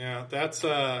 So yeah, that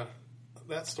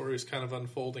story is kind of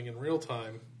unfolding in real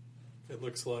time. It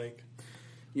looks like.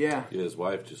 Yeah. Yeah, his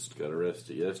wife just got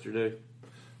arrested yesterday.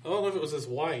 I don't know if it was his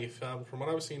wife. From what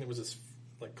I was seeing, it was his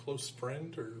close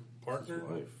friend or partner. His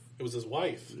wife. It was his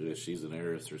wife. Yeah, she's an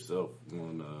heiress herself.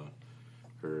 When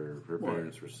her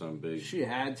parents were some big. She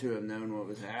had to have known what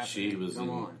was happening. She was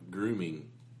grooming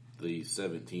the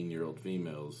 17-year-old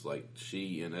females. Like,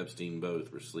 she and Epstein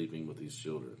both were sleeping with these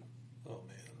children. Oh,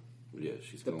 man. Yeah,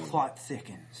 she's the going. plot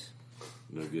thickens.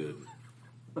 No good.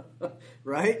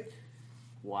 Right?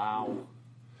 Wow.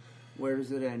 Where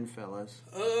does it end, fellas?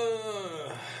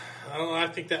 I don't know. I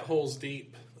think that hole's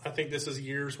deep. I think this is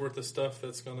years worth of stuff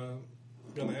that's gonna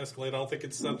escalate. I don't think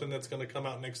it's something that's gonna come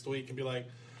out next week and be like,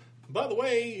 by the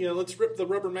way, let's rip the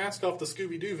rubber mask off the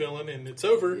Scooby-Doo villain and it's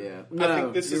over. Yeah. No, I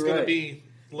think this is going to be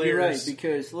layers. You're right,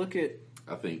 because look at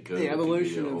I think the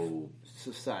evolution of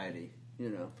society,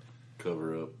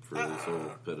 cover up for this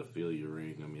whole pedophilia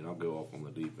ring. I mean, I'll go off on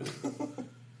the deep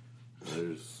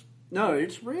end. No,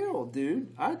 it's real,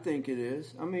 dude. I think it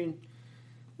is. I mean,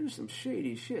 there's some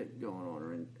shady shit going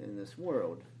on in this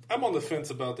world. I'm on the fence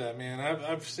about that, man.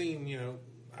 I've seen,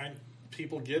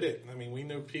 people get it. I mean, we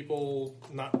know people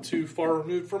not too far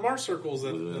removed from our circles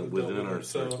that within our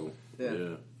circle.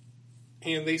 Yeah.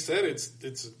 And they said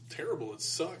it's terrible. It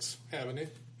sucks having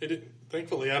it. It didn't.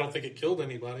 Thankfully, I don't think it killed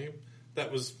anybody.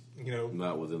 That was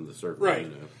not within the circle, right?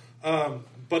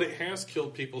 But it has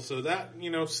killed people. So that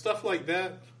stuff like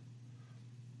that,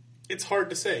 it's hard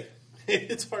to say.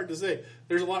 It's hard to say.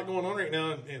 There's a lot going on right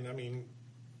now, and I mean,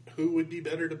 who would be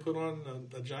better to put on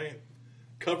a giant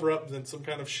cover-up than some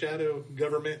kind of shadow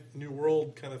government, new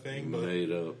world kind of thing?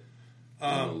 Made up in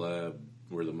a lab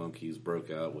where the monkeys broke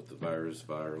out with the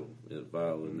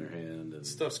vial in their hand. And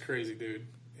stuff's crazy, dude.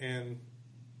 And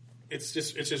it's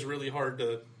just really hard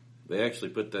to. They actually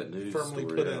put that news firmly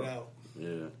story put that out.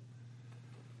 Yeah.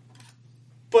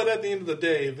 But at the end of the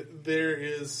day, there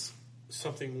is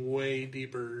something way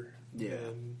deeper. Yeah.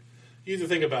 Than, you have to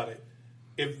think about it.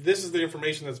 If this is the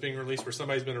information that's being released where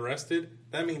somebody's been arrested,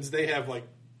 that means they have like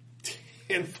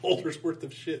 10 folders worth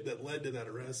of shit that led to that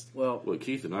arrest. Well, what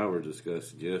Keith and I were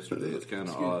discussing yesterday, it's kind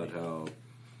of odd how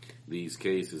these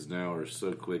cases now are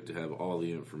so quick to have all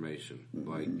the information.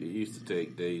 Like, it used to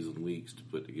take days and weeks to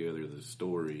put together the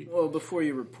story. Well, before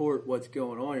you report what's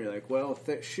going on, you're like, well, if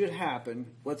that should happen,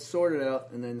 let's sort it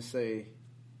out and then say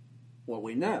what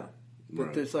we know. But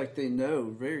Right. it's like they know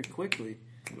very quickly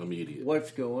Immediate.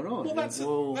 what's going on.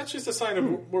 Well, that's just a sign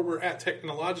of where we're at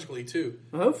technologically, too.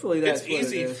 Hopefully that's it's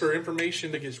easy what it is. for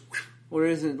information to get. Or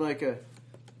isn't like a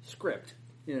script?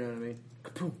 You know what I mean?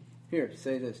 Kapoom. Here,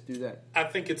 say this, do that. I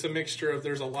think it's a mixture of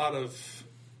there's a lot of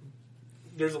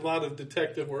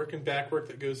detective work and back work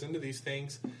that goes into these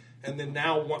things, and then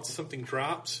now once something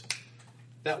drops,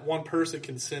 that one person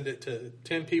can send it to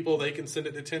 10 people. They can send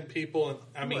it to 10 people, and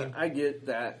I mean, Well, I get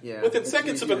that. Yeah. within It's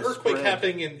seconds of easy an to earthquake spread.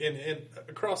 happening in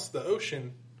across the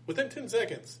ocean, within 10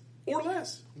 seconds or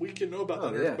less, we can know about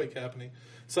that earthquake happening.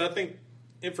 So I think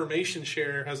information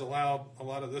share has allowed a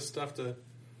lot of this stuff to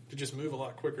just move a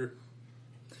lot quicker.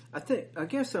 I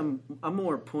guess I'm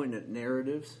more pointing at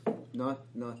narratives, not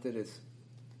that it's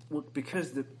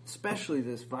because especially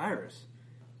this virus,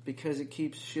 because it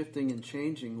keeps shifting and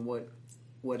changing what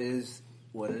it is.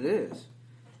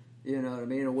 You know what I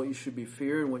mean? Or what you should be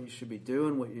fearing, what you should be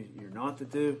doing, what you're not to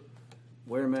do.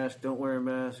 Wear a mask, don't wear a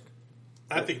mask.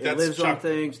 I think It that's lives on chalked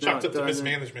things, up no, it to doesn't.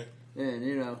 mismanagement.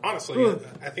 And Honestly,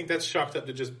 I think that's chalked up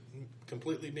to just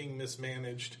completely being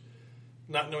mismanaged,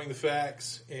 not knowing the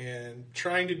facts, and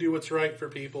trying to do what's right for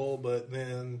people, but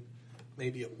then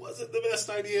maybe it wasn't the best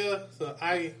idea. So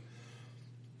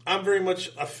I'm very much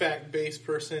a fact-based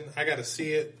person. I got to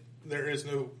see it. There is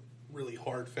no really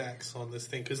hard facts on this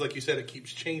thing because, like you said, it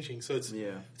keeps changing. So it's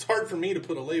hard for me to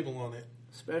put a label on it,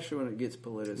 especially when it gets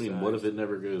politicized. I mean, what if it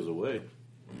never goes away?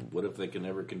 What if they can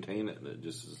never contain it and it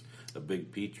just is a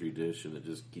big petri dish and it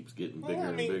just keeps getting bigger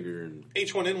and bigger? And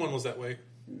H1N1 was that way.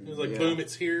 It was like, boom,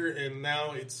 it's here, and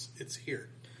now it's here.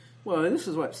 Well, this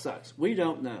is what sucks. We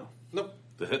don't know. Nope.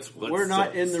 That's what We're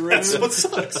not in the room. That's what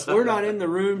sucks. We're not in the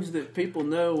rooms that people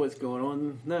know what's going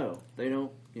on. No, they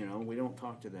don't. We don't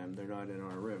talk to them. They're not in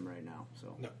our room right now.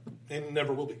 So No, and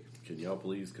never will be. Can y'all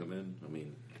please come in? I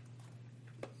mean,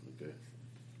 okay.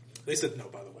 They said no,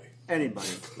 by the way.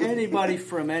 Anybody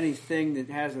from anything that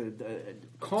has a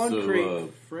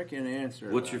concrete freaking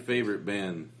answer. What's your favorite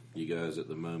band, you guys, at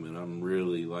the moment? I'm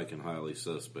really liking Highly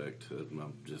Suspect.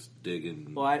 I'm just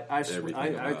digging. Well, everything I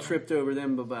about tripped over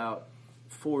them about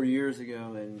 4 years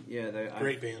ago, and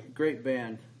great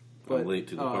band. But, I'm late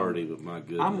to the party, but my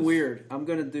goodness, I'm weird. I'm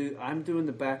doing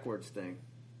the backwards thing.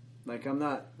 Like, I'm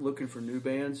not looking for new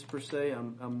bands per se.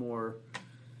 I'm more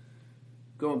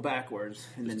going backwards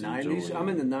in the Just 90s. enjoying I'm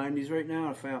in it. the 90s right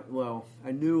now.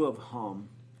 I knew of Hum,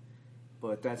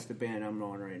 but that's the band I'm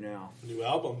on right now. New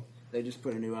album. They just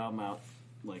put a new album out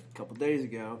like a couple days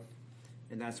ago,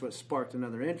 and that's what sparked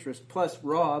another interest. Plus,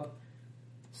 Rob,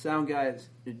 sound guy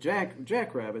at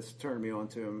Jackrabbits, turned me on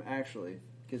to him, actually,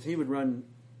 because he would run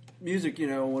music, when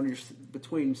you're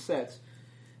between sets.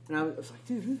 And I was like,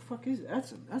 dude, who the fuck is it? That's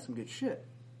some good shit.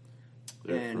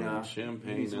 They're from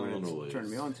Champaign, he's the one that's Illinois. turned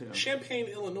me on to him. Champaign,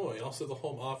 Illinois, also the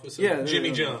home office of Yeah,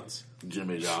 Jimmy they're- John's.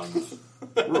 Jimmy John's.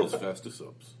 World's fastest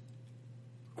subs.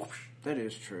 That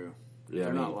is true. Yeah,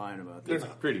 They're I not mean, lying about they're that.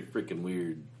 It's pretty freaking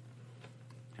weird.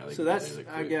 How they So get that's, there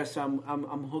that I quick. guess, I'm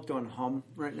hooked on Hum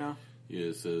right now. Yeah,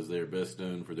 it says they're best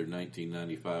known for their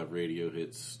 1995 radio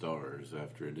hit "Stars"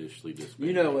 after initially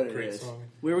disbanded. You know what it Great is. song.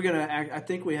 We were gonna. I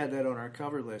think we had that on our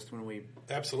cover list when we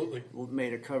Absolutely.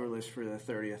 made a cover list for the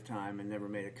 30th time and never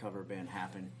made a cover band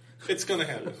happen. It's going to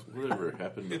happen. Whatever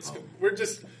happened to It's Hum? we're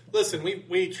just listen.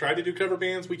 We tried to do cover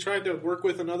bands. We tried to work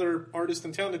with another artist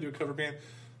in town to do a cover band.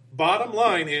 Bottom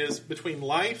line is between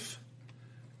life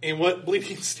and what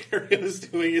Bleeding Stereo is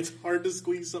doing, it's hard to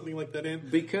squeeze something like that in.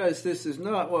 Because this is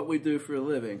not what we do for a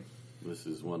living. This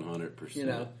is 100% You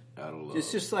know, out of love.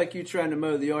 It's just like you trying to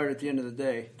mow the yard at the end of the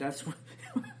day. That's what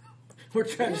we're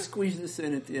trying to squeeze this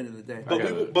in at the end of the day.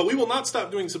 But we will not stop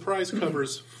doing surprise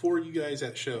covers for you guys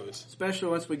at shows. Especially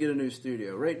once we get a new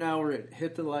studio. Right now we're at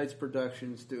Hit the Lights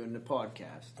Productions doing the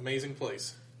podcast. Amazing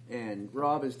place. And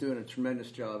Rob is doing a tremendous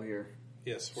job here.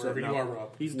 Yes, wherever you are,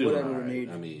 Rob. He's doing whatever all we right. need.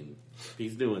 I mean,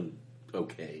 he's doing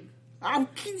okay. I'm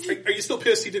Are you still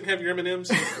pissed he didn't have your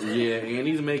M&Ms? Yeah, and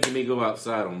he's making me go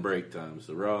outside on break time.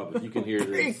 So, Rob, if you can hear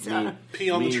Break this, time. Pee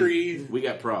on the tree. We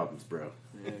got problems, bro.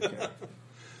 Okay.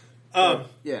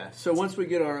 Yeah, so once we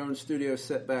get our own studio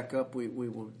set back up, we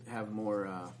will have more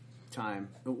time.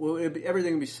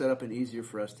 Everything will be set up and easier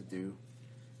for us to do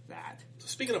that.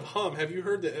 Speaking of Hum, have you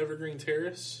heard the Evergreen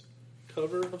Terrace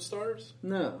cover of Stars?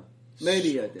 No.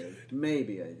 Maybe I did.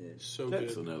 Maybe I did. So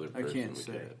That's good. another I person can't we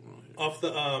say. got. Off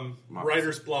the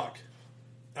Writer's Block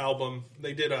album,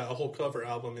 they did a whole cover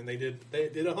album, and they did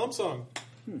a Hum song,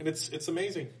 and it's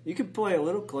amazing. You can play a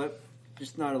little clip,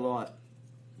 just not a lot.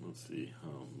 Let's see.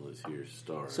 Let's hear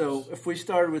Stars. So if we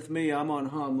started with me, I'm on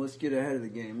Hum. Let's get ahead of the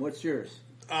game. What's yours?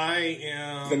 I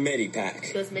am The MIDI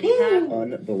pack. Goes MIDI pack.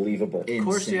 Unbelievable. Of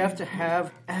course, you have to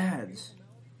have ads.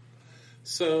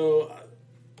 so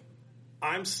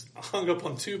I'm hung up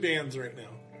on two bands right now.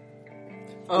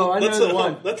 Oh, I know the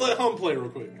one. Let's let Hum play real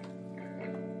quick.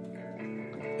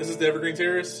 This is the Evergreen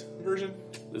Terrace version.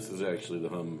 This is actually the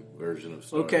Hum version of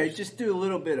Stars. Okay, just do a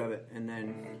little bit of it, and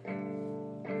then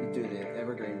we do the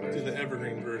Evergreen Do version. the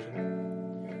Evergreen version.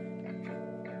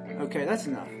 Okay, that's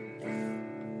enough.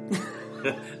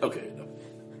 Okay, no.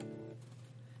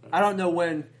 I don't know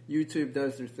when YouTube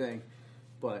does their thing,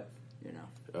 but,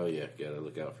 Oh, yeah, gotta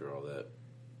look out for all that.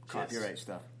 copyright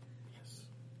stuff. Yes.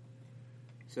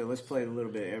 So let's play a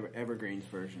little bit of Evergreen's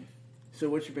version. So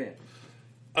what's your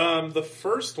band? The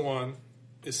first one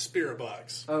is Spirit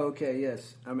Box. Oh, okay,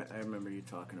 yes. I remember you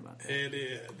talking about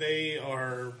that. They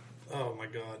are, oh my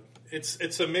god,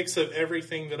 it's a mix of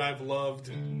everything that I've loved.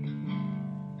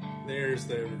 There's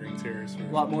the Evergreen Terrace A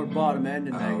version. lot more bottom end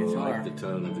in that I guitar. like the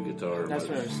tone of the guitar. That's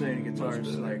what I much- was saying. The guitar much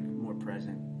is better. like more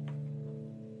present.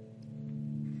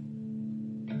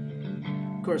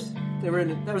 Of course, that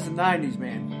was the '90s,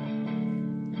 man.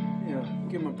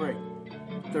 Give them a break.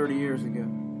 30 years ago,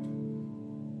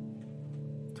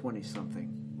 20 something.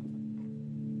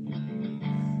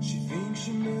 She thinks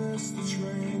she missed the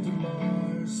train to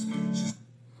Mars.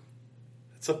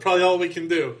 That's probably all we can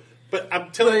do. But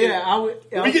I'm telling you,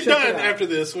 when we get done after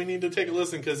this, we need to take a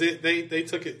listen because they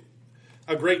took it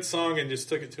a great song and just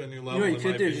took it to a new level. You know what you in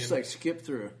could my do? opinion. Just like skip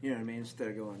through. You know what I mean? Instead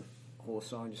of going whole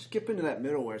song, just skip into that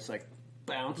middle where it's like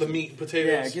bounce. the meat and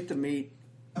potatoes. Yeah, get the meat.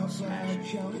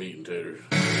 Smash it. Meat and taters.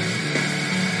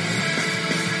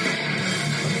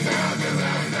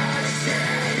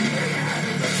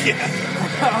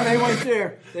 Oh, they went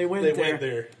there. They went They there. went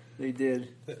there. They did.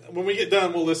 When we get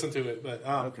done, we'll listen to it. But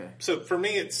Okay. So for me,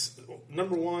 it's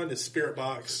number one is Spirit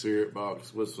Box. Spirit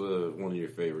Box. What's one of your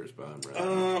favorites by them,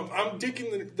 right? I'm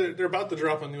digging. They're about to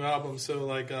drop a new album, so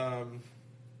like I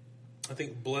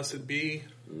think "Blessed Be."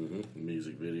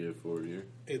 Music video for you.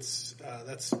 It's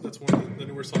that's one of the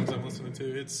newer songs I'm listening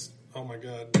to. It's oh my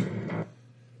god.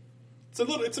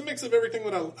 It's a mix of everything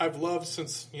that I've loved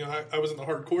since I was in the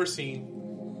hardcore scene.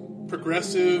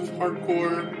 Progressive,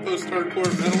 hardcore,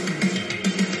 post-hardcore metal.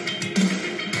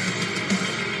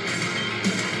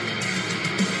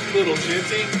 Little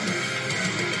jinty.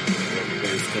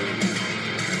 tone.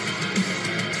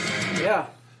 Yeah.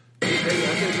 I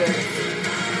think that.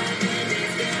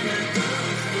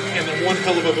 And then one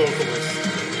hell of a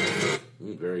vocalist.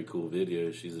 Very cool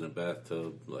video. She's in a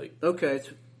bathtub, like Okay.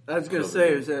 I was going to say,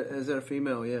 is that a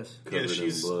female? Yes. covered in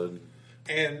she's- blood.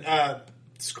 And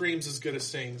screams as good as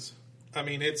sings. I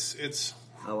mean, it's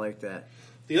I like that.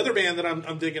 the other band that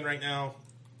I'm digging right now.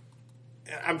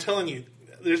 I'm telling you,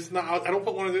 there's not. I don't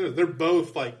put one of the other. They're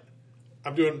both like,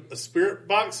 I'm doing a Spirit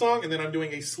Box song and then I'm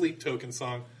doing a Sleep Token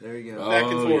song. There you go.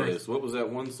 Back and forth. Yes. What was that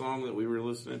one song that we were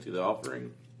listening to? The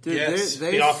Offering. Dude, Yes,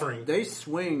 The Offering. They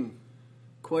swing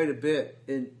quite a bit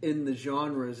in the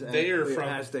genres They are from-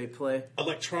 as they play.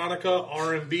 Electronica,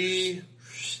 R&B,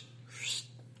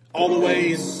 all the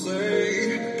way. So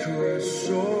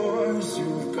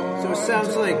it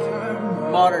sounds like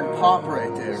modern pop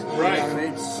right there. Right. You know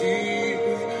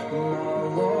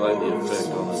what I like the effect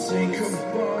on the singing.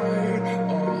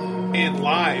 And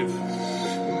live.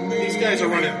 These guys are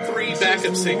running 3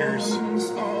 backup singers. I mean?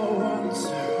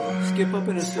 Skip up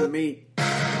into some meat.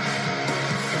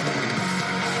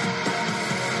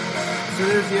 So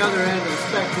there's the other end of the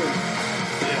spectrum.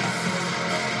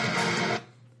 Yeah.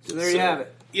 So there you have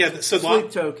it. Yeah, so Sleep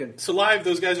live, Token. so live,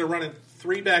 those guys are running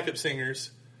 3 backup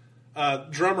singers,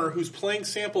 drummer who's playing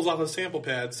samples off a sample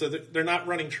pad, so they're not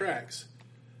running tracks.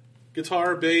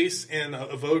 Guitar, bass, and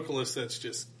a vocalist that's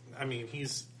just, I mean,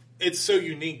 it's so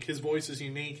unique. His voice is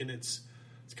unique, and it's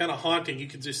kind of haunting. You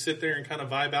could just sit there and kind of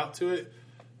vibe out to it.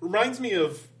 Reminds me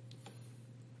of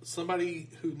somebody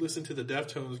who listened to the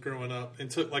Deftones growing up and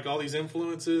took like all these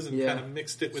influences and kind of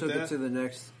mixed it with Took that. it to the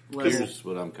next level. Here's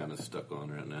what I'm kind of stuck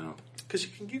on right now. Because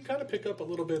you kind of pick up a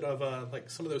little bit of like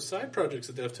some of those side projects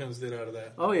that Deftones did out of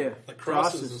that. Oh yeah, Like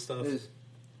crosses and stuff. is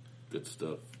Good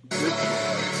stuff.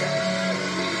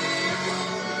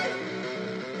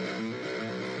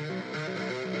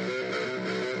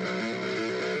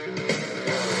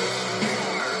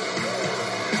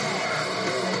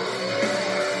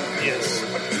 Yes.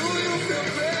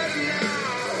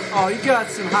 Oh, you got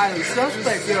some highly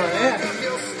suspect going there.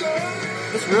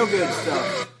 It's real good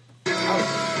stuff.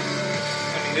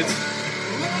 I mean, it's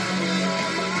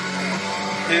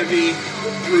heavy,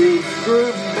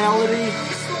 Groove, melody,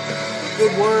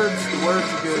 good words. The words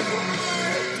are good.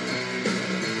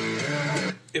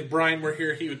 If Brian were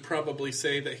here, he would probably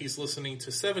say that he's listening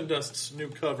to Seven Dust's new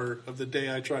cover of The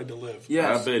Day I Tried to Live.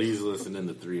 Yes. I bet he's listening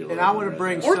to 311. And I want to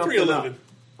bring Or something 311. up.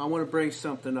 I want to bring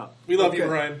something up. We love you, Okay.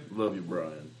 Brian. Love you,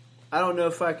 Brian. I don't know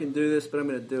if I can do this, but I'm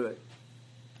going to do it.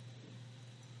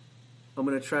 I'm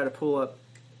going to try to pull up.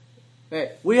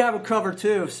 Hey, we have a cover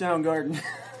too of Soundgarden.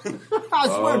 That's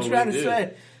what I'm trying to did.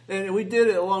 say. And we did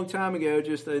it a long time ago.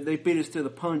 Just they beat us to the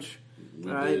punch.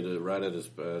 We Right. did right at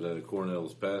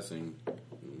Cornell's passing.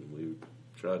 We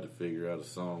tried to figure out a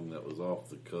song that was off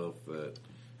the cuff that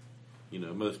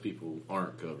most people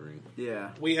aren't covering. Yeah.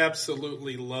 We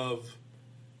absolutely love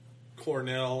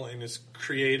Cornell and his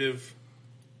creative.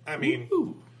 I mean,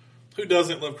 Ooh. who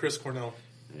doesn't love Chris Cornell?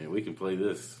 Yeah, we can play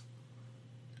this.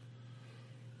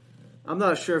 I'm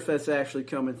not sure if that's actually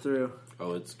coming through.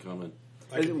 Oh, it's coming.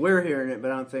 We're hearing it,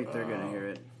 but I don't think they're going to hear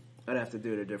it. I'd have to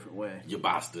do it a different way. You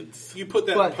bastards. You put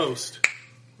that But- in post.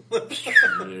 There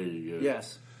you go.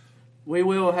 Yes. We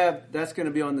will have, that's going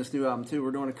to be on this new album too.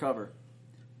 We're doing a cover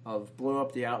of Blow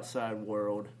Up the Outside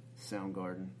World,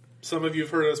 Soundgarden. Some of you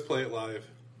have heard us play it live.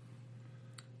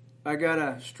 I got a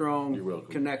You're strong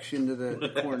welcome. connection to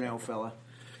the Cornell fella.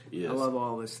 Yes. I love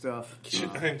all this stuff.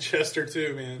 And Chester,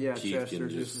 too, man. Yeah, Keith Chester can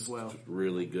just as well.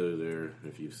 really go there.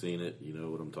 If you've seen it, you know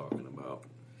what I'm talking about.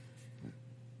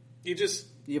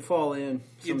 You fall in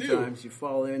You do. sometimes. You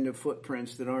fall into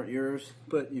footprints that aren't yours,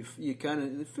 but you kind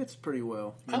of, it fits pretty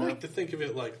well. you I know? like to think of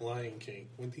it like Lion King.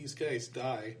 When these guys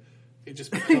die, they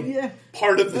just become Yeah.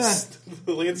 part of Yeah.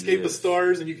 the landscape of Yes.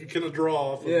 stars, and you can kind of draw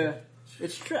off of Yeah. them.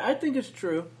 It's true. I think it's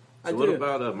true. I So what do.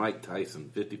 about Mike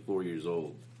Tyson, 54 years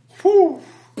old? Whew.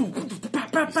 You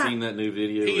seen that new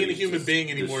video? He where ain't a he's human just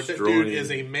being anymore. That destroying dude is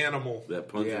a manimal. that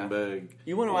punching Yeah. bag.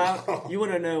 You want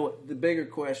to know? The bigger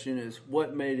question is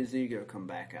what made his ego come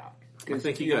back out? I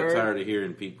think he got tired of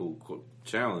hearing people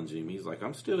challenge him. He's like,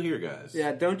 "I'm still here, guys."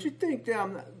 Yeah, don't you think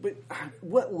that? But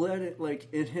what led it, like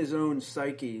in his own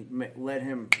psyche, let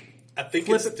him? I think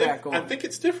Flip it's it back on. I think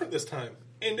it's different this time,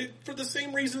 and for the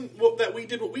same reason that we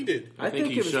did what we did. I think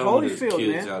he's it was showing his Holyfield,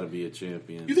 kids man. how to be a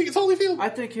champion. You think it's Holyfield? I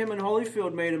think him and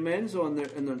Holyfield made amends on their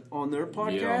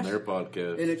podcast, Yeah, on their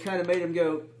podcast. and it kind of made him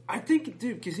go, I think,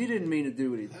 dude, because he didn't mean to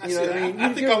do it. I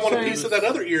think I want a piece of that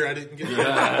other ear I didn't get.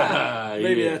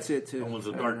 Maybe that's it too. I want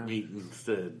a dark meat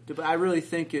instead. But I really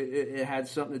think it had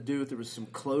something to do with there was some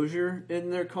closure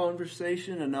in their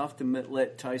conversation, enough to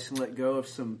let Tyson let go of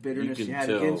some bitterness he had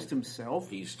against himself.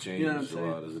 He's changed a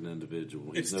lot as an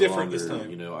individual. He's it's different longer, this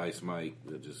time. Ice Mike.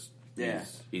 That just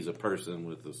he's a person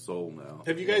with a soul now.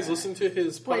 Have you guys listened to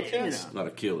his podcast? Not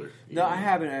a killer. No, I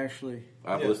haven't actually.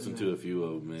 I've listened to a few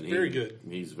of them, and very good.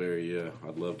 He's very.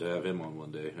 I'd love to have him on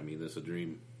one day. I mean, that's a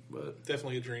dream, but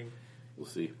definitely a dream. We'll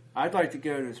see. I'd like to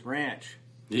go to his ranch.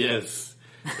 Yes,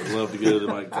 I'd love to go to the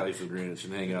Mike Tyson ranch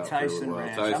and hang out for a little while.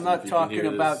 Ranch. Tyson, I'm not talking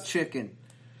about chicken.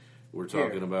 We're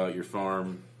talking about your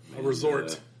farm, a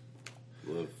resort.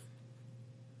 Love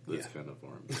this kind of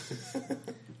farm.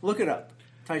 Look it up,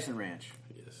 Tyson Ranch.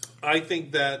 Yes, I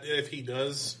think that if he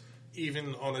does,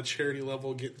 even on a charity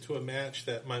level, get to a match,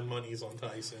 that my money's on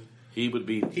Tyson. He would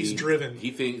be. He's driven.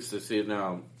 He thinks to see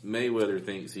now. Mayweather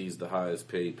thinks he's the highest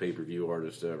paid pay-per-view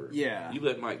artist ever. Yeah. You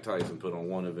let Mike Tyson put on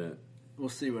one event. We'll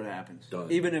see what happens.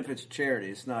 Done. Even if it's charity,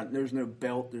 it's not. There's no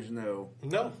belt. There's no. You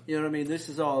know what I mean? This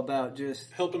is all about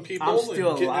just helping people I'm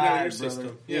still and getting alive, it out of your brother.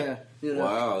 system. Yeah. You know?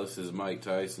 Wow, this is Mike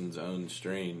Tyson's own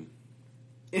strain.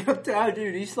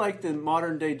 Dude, he's like the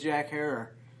modern day Jack Harrer.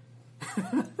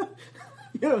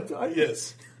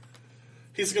 Yes.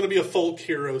 He's going to be a folk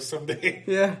hero someday.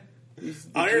 Yeah.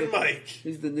 Iron Mike.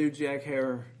 He's the new Jack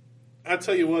Harrer. I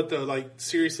tell you what, though, like,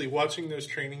 seriously, watching those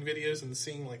training videos and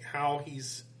seeing, like, how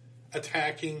he's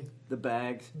attacking the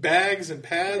bags and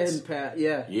pads.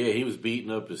 Yeah. Yeah, he was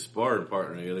beating up his sparring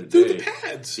partner the other day. Dude, the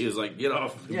pads. He was like, get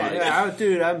off.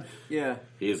 Dude,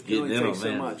 He was getting in on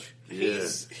so much. Yeah.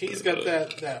 He's got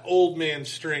that old man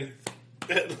strength.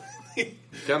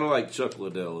 Kind of like Chuck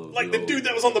Liddell. Like the dude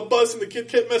that was on the bus and the kid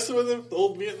kept messing with him, the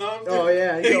old Vietnam dude. Oh,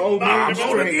 yeah. He's old man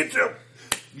strength.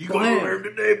 You gonna learn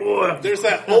today, boy. There's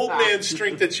that old man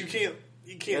strength that you can't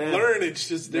learn. It's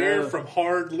just there from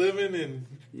hard living. And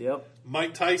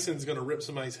Mike Tyson's going to rip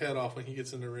somebody's head off when he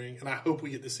gets in the ring, and I hope we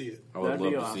get to see it. I would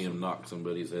love to see him knock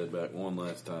somebody's head back one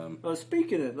last time. Well,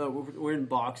 speaking of, we're in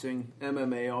boxing,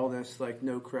 MMA, all this like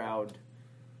no crowd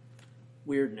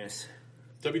weirdness.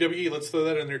 WWE, let's throw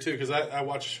that in there too, because I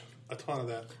watch a ton of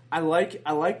that. I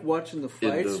like watching the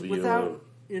fights without.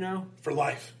 For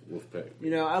life. Wolfpack.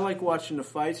 I like watching the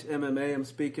fights, MMA I'm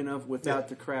speaking of, without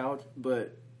the crowd,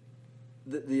 but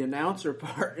the announcer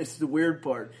part is the weird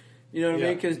part. You know what I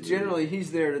mean? Because generally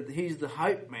he's the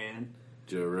hype man.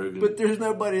 Joe Rogan. But there's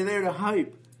nobody there to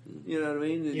hype. You know what I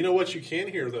mean? You know what you can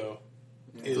hear, though?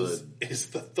 Is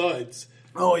the thuds.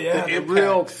 Oh, yeah, the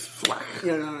real...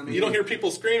 You know what I mean? You don't hear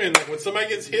people screaming. Like when somebody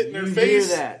gets hit in their face. You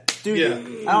hear that.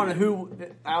 Dude, I don't know who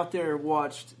out there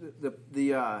watched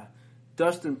the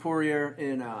Dustin Poirier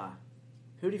and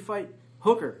who'd he fight?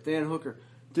 Dan Hooker.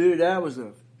 Dude, that was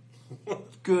a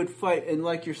good fight. And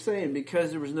like you're saying,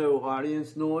 because there was no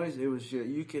audience noise, it was just,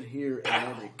 you could hear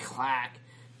every clack.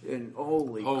 And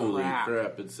holy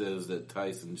crap. It says that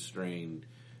Tyson's strain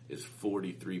is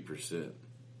 43%.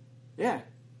 Yeah.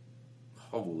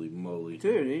 Holy moly.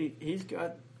 Dude, he's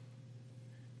got...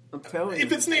 I'm telling you.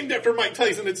 If it's named after Mike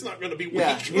Tyson, it's not going to be weak.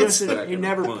 Yeah, he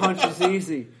never punches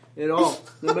easy at all.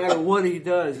 No matter what he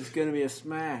does, it's going to be a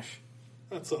smash.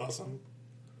 That's awesome.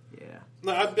 Yeah.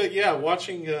 No, I bet.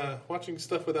 Watching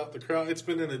stuff without the crowd, it's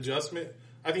been an adjustment.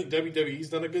 I think WWE's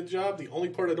done a good job. The only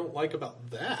part I don't like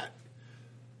about that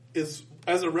is,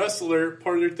 as a wrestler,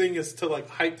 part of their thing is to like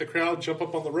hype the crowd, jump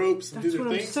up on the ropes, and do their thing.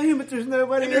 That's what I'm saying, but there's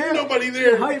nobody and there. There's nobody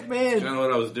there. The hype man. Kind of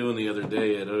what I was doing the other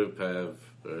day at OPAV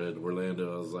at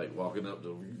Orlando. I was like walking up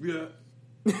to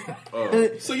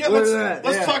So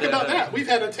let's talk about that. We've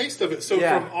had a taste of it. So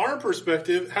from our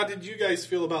perspective, how did you guys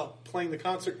feel about playing the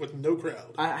concert with no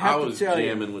crowd? I was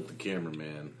jamming with the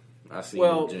cameraman. I see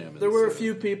him jamming. There were a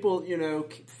few people,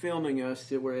 filming us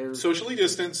that were socially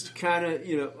distanced. Kind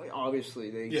of,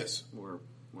 obviously they were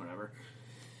whatever.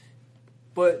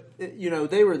 But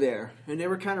they were there and they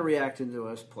were kind of reacting to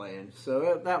us playing,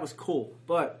 so that was cool.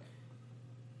 But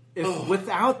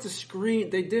without the screen,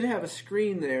 they did have a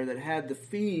screen there that had the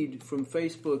feed from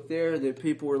Facebook there that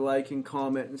people were liking,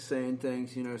 commenting, saying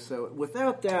things, So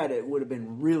without that, it would have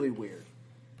been really weird.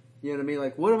 You know what I mean?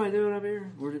 Like, what am I doing up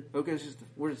here?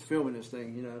 We're just filming this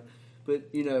thing, But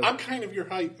I'm kind of your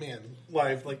hype man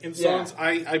live. Like in songs,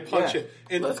 I punch it,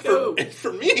 and let's go. And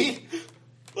for me,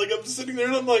 like I'm sitting there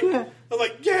and I'm like,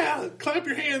 clap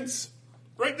your hands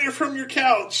right there from your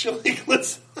couch. Like,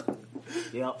 let's.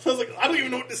 Yeah. So I was like, I don't even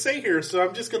know what to say here, so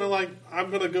I'm just gonna I'm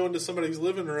gonna go into somebody's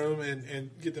living room and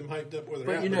get them hyped up where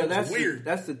they're at. But that's weird.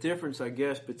 That's the difference, I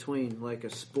guess, between like a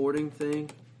sporting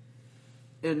thing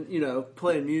And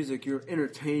playing music, you're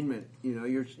entertainment.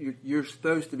 You're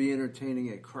supposed to be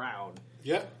entertaining a crowd,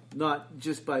 Yeah. not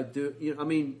just by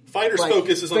Fighters'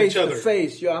 focus is on each other.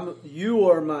 Face to face. You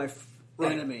are my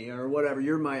Right. enemy or whatever.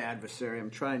 You're my adversary. I'm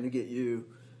trying to get you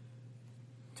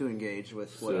to engage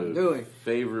with what I'm doing.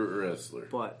 Favorite wrestler?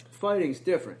 But fighting's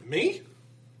different. Me?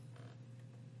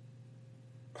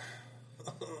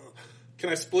 Can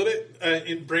I split it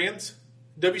in brands?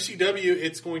 WCW,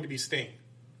 it's going to be Sting.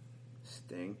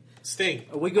 Sting.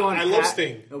 Are we going? I love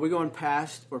Sting. Are we going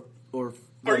past or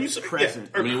Are you present?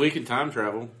 Yeah, I mean, we can time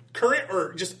travel. Current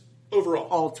or just overall?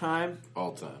 All time.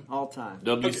 All time. All time.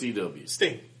 WCW.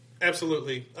 Sting.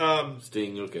 Absolutely.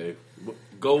 Sting, okay.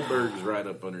 Goldberg's right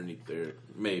up underneath there.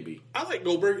 Maybe. I like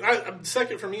Goldberg.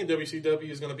 Second for me in WCW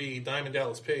is going to be Diamond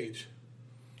Dallas Page.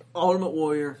 Ultimate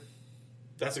Warrior.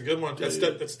 That's a good one. That's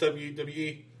Yeah. that's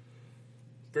WWE.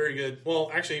 Very good. Well,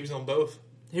 actually, he was on both.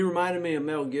 He reminded me of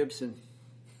Mel Gibson.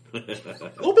 A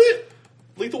little bit.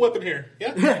 Lethal Weapon here.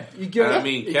 Yeah. You got I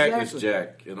mean, Cactus exactly.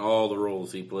 Jack in all the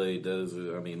roles he played does.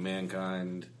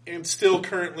 Mankind. And still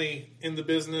currently in the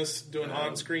business, doing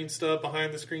on-screen stuff,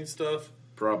 behind-the-screen stuff.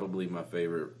 Probably my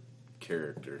favorite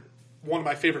character. One of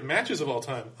my favorite matches of all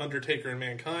time, Undertaker and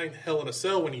Mankind, Hell in a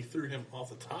Cell, when he threw him off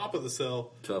the top of the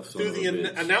cell Tough son through of the a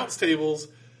bitch. announce tables.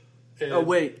 And- Oh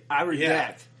wait, I redact.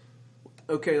 Yeah.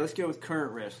 Okay, let's go with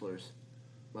current wrestlers.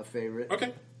 My favorite,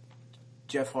 Okay.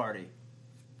 Jeff Hardy.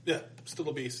 Yeah, still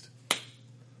a beast.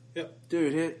 Yep.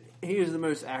 Dude, he is the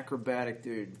most acrobatic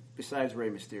dude besides Rey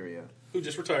Mysterio. Who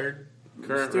just retired.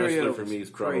 Current Mysterio wrestler for was me is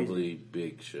crazy. probably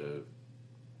Big Show.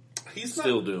 He's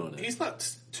Still not, doing it. He's not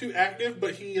too active,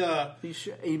 but He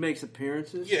makes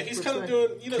appearances. yeah, he's per kind of se. doing,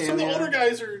 some of the Cameo. older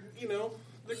guys are, they're getting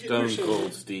their Stone shows Cold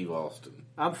in. Steve Austin.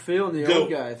 I'm feeling the Go. old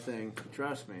guy thing.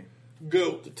 Trust me,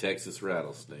 Goat. The Texas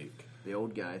Rattlesnake. the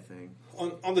old guy thing.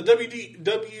 On the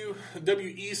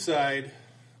WWE side,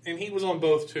 and he was on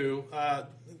both too, the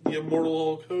immortal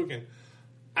Hulk Hogan.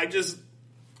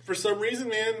 For some reason,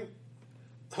 man,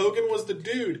 Hogan was the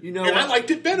dude. You know and I what? liked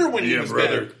it better when he was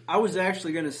better. I was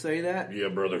actually going to say that, Yeah,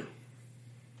 brother.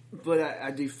 but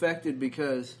I defected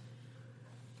because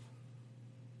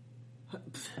I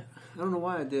don't know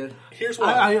why I did. Here's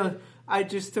why. I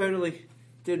just totally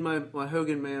did my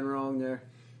Hogan man wrong there.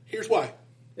 Here's why.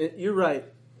 You're right.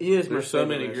 He is. There's my so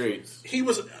favorite many wrestler. greats.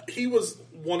 He was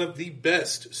one of the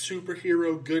best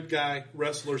superhero good guy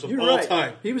wrestlers of You're all right.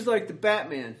 time. He was like the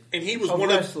Batman. And he was of one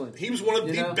wrestling. of the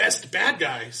You know? best bad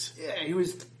guys. Yeah, he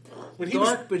was When he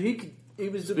dark, was but he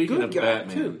was a Speaking good of guy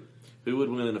Batman, too. who would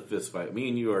win in a fist fight? Me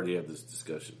and you already had this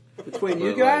discussion. Between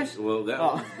you But, guys, well,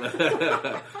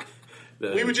 that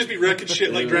we would just be wrecking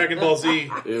shit like Dragon Ball Z.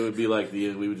 It would be like the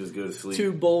end. We would just go to sleep.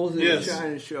 two bulls in Yes. a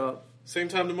china shop. Same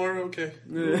time tomorrow? Okay.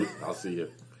 I'll see you.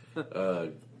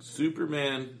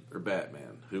 Superman or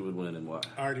Batman? Who would win and why?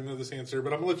 I already know this answer,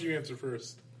 but I'm going to let you answer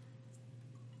first.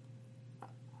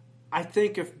 I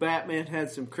think if Batman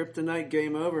had some kryptonite,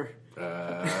 game over.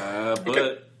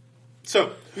 But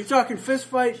So, You're talking fist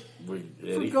fight? For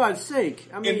Eddie, God's sake.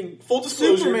 I mean, full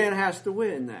disclosure- Superman has to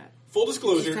win that. full He just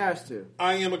disclosure, has to.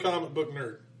 I am a comic book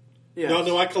nerd. Yeah. Y'all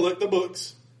know I collect the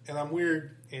books, and I'm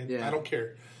weird, and Yeah. I don't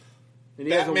care. And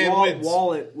he has Batman a wins.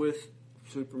 wallet with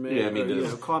Superman. yeah, I mean, or,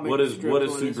 what comic does strip on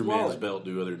his Superman's wallet. belt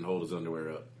do other than hold his underwear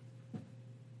up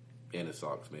and his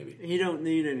socks? Maybe. He don't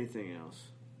need anything else.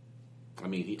 I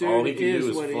mean, Dude all he can is do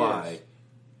is what he fly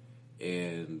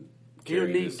and He don't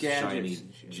carry need this gadgets shiny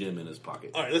and shit. gem in his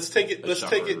pocket. All right, let's take it. A Let's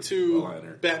take shower, it to a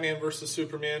liner. Batman versus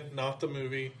Superman, not the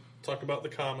movie. Talk about the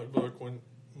comic book when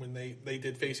they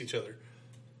did face each other.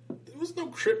 There was no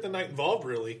kryptonite involved,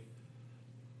 really.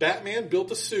 Batman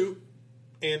built a suit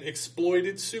and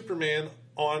exploited Superman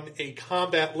on a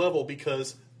combat level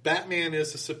because Batman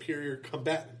is a superior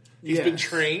combatant. He's been Yes.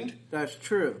 trained. That's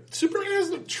true. Superman has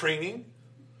no training.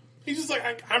 He's just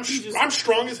like I'm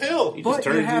strong as hell. He But just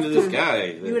you turns have into this to- guy.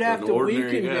 You would have an to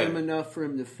ordinary weaken guy. him enough for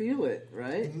him to feel it,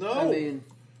 right? No. I mean,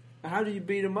 how do you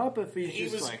beat him up if he's He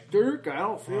just was- like, Dirk, I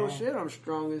don't feel shit, I'm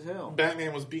strong as hell.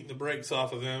 Batman was beating the brakes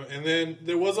off of him, and then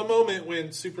there was a moment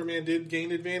when Superman did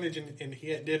gain advantage, and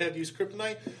he did have to use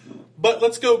kryptonite. But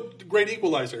let's go to Great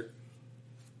Equalizer.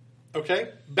 Okay,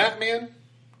 Batman,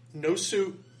 no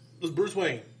suit, was Bruce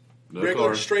Wayne, No regular,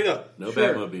 car. straight up, No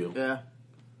Sure. Batmobile. Yeah.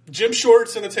 gym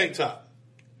shorts and a tank top.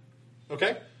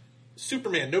 Okay,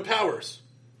 Superman, no powers,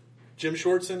 gym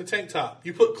shorts and a tank top.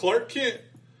 You put Clark Kent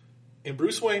and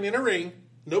Bruce Wayne in a ring,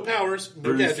 no powers, no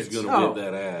Bruce gadgets. is going to Oh. whip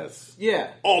that ass.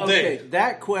 Yeah. All day. Okay,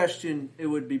 that question, it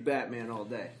would be Batman all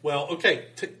day. Well, okay,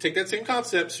 take that same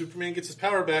concept. Superman gets his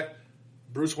power back.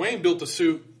 Bruce Wayne built a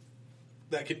suit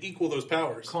that could equal those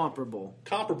powers. Comparable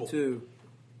Comparable. to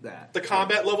that. The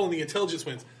combat level and the intelligence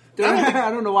wins. I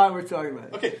don't know why we're talking about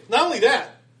it. Okay, not only that,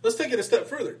 let's take it a step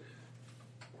further.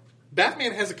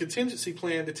 Batman has a contingency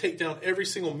plan to take down every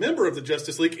single member of the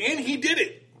Justice League, and he did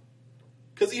it.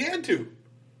 Because he had to.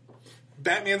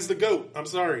 Batman's the GOAT. I'm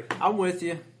sorry. I'm with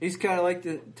you. He's kind of like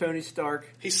the Tony Stark.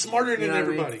 He's smarter than You know what I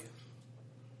mean? everybody.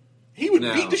 He would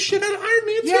beat the shit out of Iron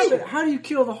Man, Yeah, too. but how do you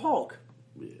kill the Hulk?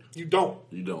 Yeah. You don't.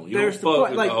 You don't There's the fuck point.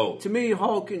 with Like the Hulk. to me,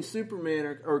 Hulk and Superman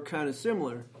are kind of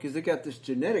similar because they got this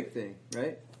genetic thing,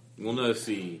 right? Well, no,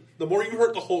 see, The more you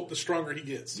hurt the Hulk, the stronger he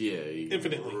gets. yeah,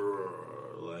 Infinitely.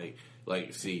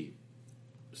 See,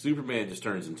 Superman just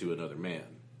turns into another man.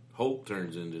 Hulk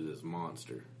turns into this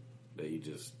monster that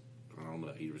I don't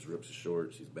know. He just rips his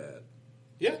shorts. He's bad.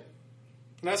 Yeah.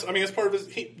 And that's part of his.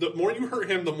 The more you hurt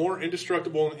him, the more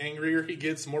indestructible and angrier he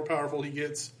gets, the more powerful he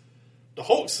gets. The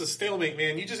Hulk's a stalemate,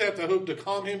 man. You just have to hope to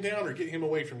calm him down or get him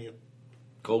away from you.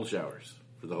 Cold showers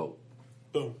for the Hulk.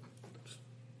 Boom.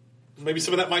 Maybe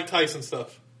some of that Mike Tyson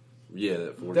stuff. Yeah,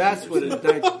 That's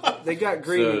what they got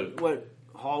green. So-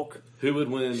 Hulk? Who would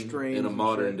win Strains in a and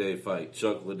modern shit. day fight?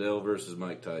 Chuck Liddell versus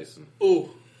Mike Tyson. Ooh.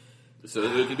 So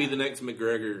it could be the next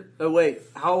McGregor. Oh wait,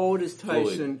 how old is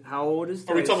Tyson? How old is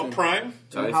Tyson? Are we talking about prime?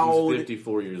 Tyson's how old-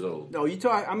 54 years old. No, you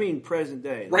talk. I mean present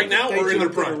day. Right now They or in their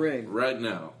jumped prime? ring. Right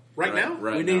now. Right now?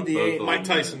 Right We now. need the both age- of them Mike are.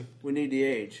 Tyson. We need the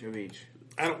age of each.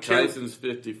 I don't care. Tyson's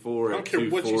 54 I at don't care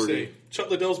what you 240. say. Chuck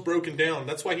Liddell's broken down.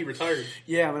 That's why he retired.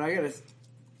 Yeah, but I gotta.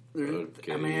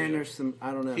 Okay, I mean, yeah. there's some.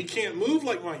 I don't know. He can't move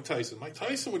like Mike Tyson. Mike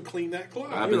Tyson would clean that clock.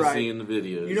 I've You're been right. seeing the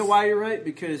videos. You know why you're right?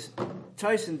 Because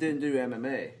Tyson didn't do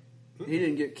MMA. He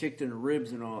didn't get kicked in the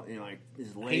ribs and all. You know, like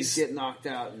his legs get knocked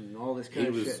out and all this kind He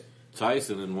of was shit.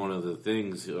 Tyson in one of the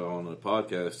things on the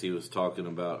podcast. He was talking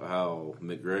about how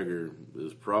McGregor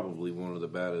is probably one of the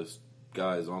baddest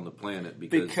guys on the planet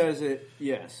because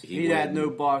He had no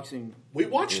boxing. We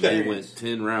watched he that. went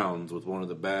 10 rounds with one of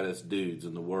the baddest dudes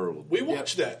in the world. We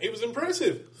watched that. It was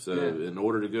impressive. So in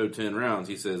order to go 10 rounds,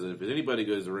 he says if anybody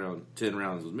goes around 10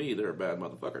 rounds with me, they're a bad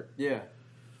motherfucker. Yeah.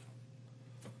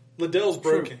 Liddell's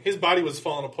broken. His body was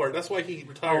falling apart. That's why he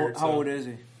retired. How old is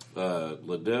he?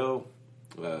 Liddell,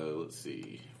 let's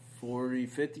see. 40,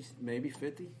 50, maybe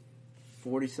 50?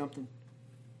 40 something?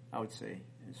 I would say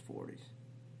in his 40s.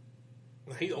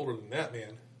 He's older than that,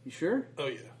 man. You sure? Oh,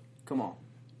 yeah. Come on.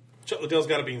 Chuck Liddell's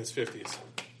got to be in his 50s.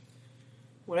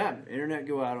 What happened? Internet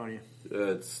go out on you.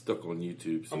 It's stuck on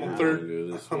YouTube. So I'm we're on gonna third.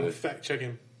 go this I'm way. going to fact check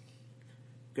him.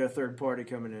 Got a third party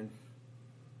coming in.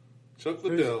 Chuck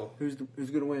Liddell. Who's going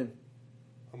to win?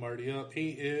 I'm already up. He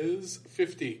is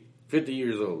 50. 50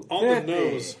 years old. On the 50.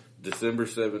 nose. December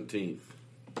 17th.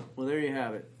 Well, there you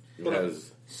have it. It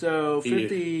has, So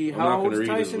 50. I'm How not old going is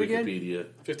to read his Tyson again? Wikipedia.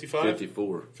 55?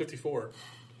 54. 54.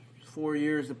 4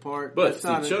 years apart. But That's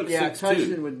not see, Chuck's yeah, 6'2".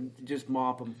 Tyson would just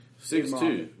mop him.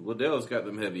 6'2". Liddell's got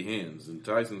them heavy hands, and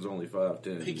Tyson's only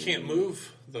 5'10". He can't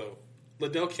move, though.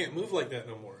 Liddell can't move like that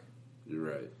no more. You're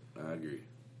right. I agree.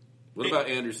 What about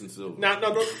Anderson Silva? No.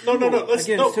 Let's,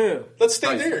 Against who? let's stay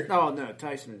Tyson. there. Oh no,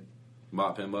 Tyson.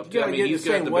 Mop him up. You gotta I mean, get he's the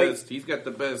got same the weight. best. He's got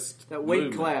the best. That weight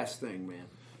movement. class thing, man.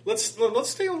 Let's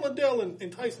stay on Liddell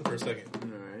and Tyson for a second. All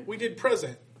right. We did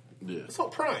present. Yeah, It's all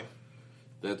prime.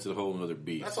 that's a whole other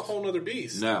beast. That's a whole other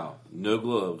beast. Now, no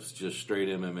gloves, just straight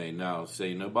MMA. Now,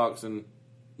 say no boxing,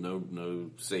 no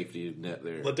safety net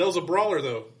there. Liddell's a brawler,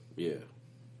 though. Yeah,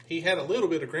 He had a little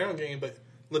bit of ground game, but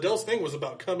Liddell's thing was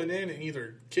about coming in and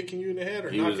either kicking you in the head or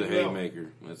he knocking was a you out.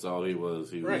 haymaker. That's all he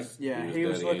was. He Right. was. Yeah, he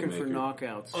was that looking for haymaker.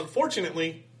 knockouts.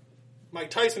 Unfortunately, Mike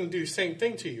Tyson would do the same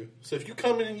thing to you. So if you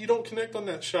come in and you don't connect on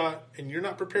that shot and you're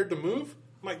not prepared to move,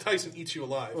 Mike Tyson eats you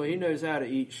alive. Well, he knows how to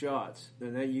eat shots.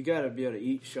 And you got to be able to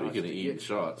eat shots. Speaking of to eating get-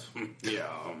 shots, yeah,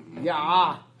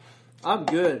 Yeah, I'm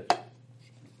good.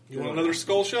 You want another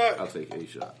skull shot? I'll take a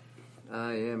shot.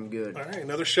 I am good. All right,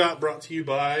 another shot brought to you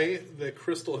by the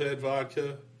Crystal Head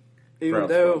Vodka. Even Proud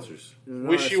though sponsors. they're not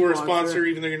Wish you were a sponsor. sponsor,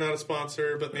 even though you're not a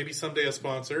sponsor, but maybe someday a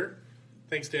sponsor.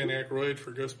 Thanks, Dan Aykroyd,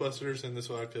 for Ghostbusters and this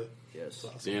vodka. Yes.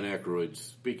 Dan Aykroyd.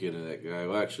 Speaking of that guy,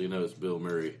 well, actually, no, it's Bill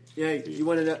Murray. Yeah, you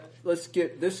want to know? Let's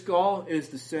get this skull is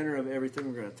the center of everything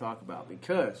we're going to talk about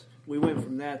because we went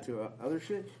from that to other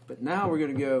shit, but now we're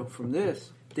going to go from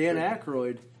this Dan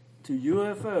Aykroyd to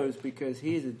UFOs because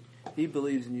he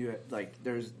believes in you. Like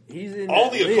he's in All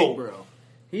that the league, occult. bro.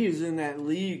 He's in that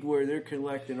league where they're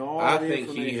collecting all I the think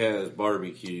information. he has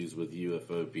barbecues with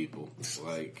UFO people.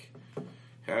 Like,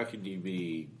 how could you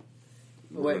be?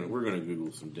 Wait. We're gonna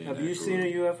Google some Dan. Have you Aykroyd. seen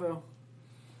a UFO?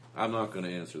 I'm not gonna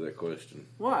answer that question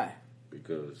Why?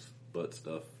 because butt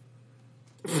stuff.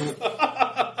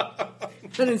 I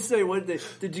didn't say what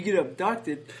did you get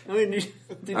abducted? I mean, did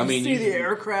you see the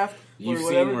aircraft or You've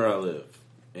whatever? seen where I live.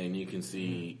 and you can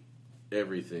see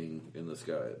everything in the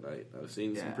sky at night. I've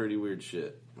seen some pretty weird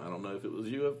shit. I don't know if it was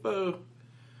UFO,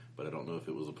 but I don't know if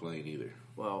it was a plane either.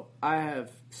 Well, I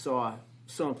saw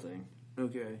something.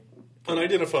 Okay.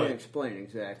 Unidentified. Can't explain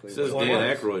exactly. It says Well, Dan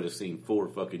what? Aykroyd has seen 4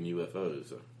 fucking UFOs.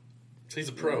 So. He's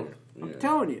a pro. Yeah. I'm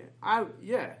telling you.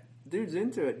 Dude's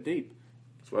into it deep.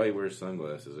 That's why he wears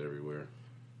sunglasses everywhere.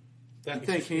 You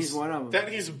think he's one of them? That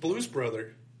he's a Blues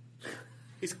Brother.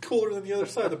 He's cooler than the other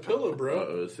side of the pillow, bro.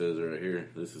 Uh-oh, it says right here,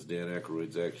 this is Dan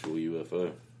Aykroyd's actual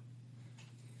UFO.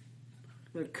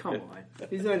 Come on.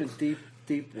 He's not a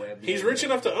deep web. He's rich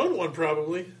enough to own one,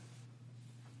 probably.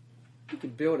 You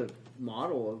could build a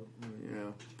model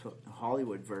of, a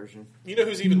Hollywood version. You know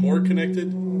who's even more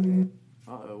connected?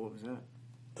 Uh-oh, what was that?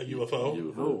 A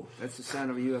UFO. Oh, that's the sound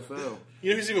of a UFO. You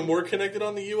know who's even more connected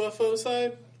on the UFO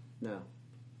side? No.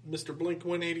 Mr. Blink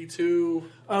 182.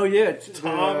 Oh, yeah.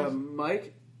 Tom.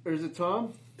 Mike? Or is it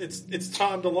Tom? It's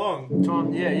Tom DeLonge.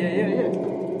 Tom, yeah.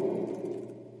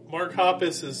 Mark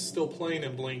Hoppus is still playing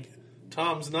in Blink.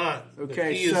 Tom's not.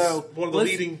 Okay, he is one of the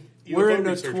leading UFO we're in the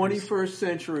researchers. 21st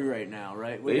century right now,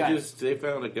 right? They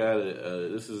found a guy that,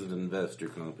 this is an investor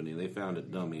company. They found a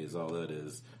dummy is all that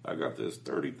is. I got this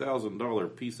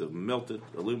 $30,000 piece of melted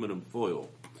aluminum foil.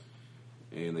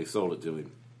 And they sold it to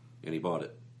him. And he bought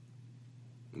it.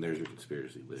 And there's your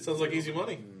conspiracy. Sounds like easy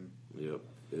money. Yep.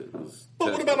 It was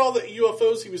But what about all the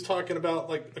UFOs he was talking about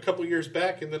like a couple years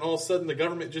back, and then all of a sudden the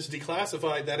government just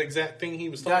declassired that exact thing he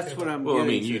was talking That's about? what I'm Well, I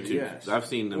getting mean, to, YouTube. yes. I've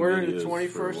seen them. We're in the videos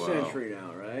for a 21st while. century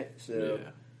now, right? So Yeah.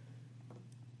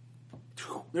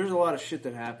 there's a lot of shit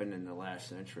that happened in the last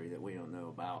century that we don't know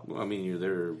about. Well, I mean,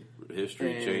 their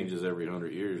history And changes every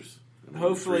 100 years. I mean,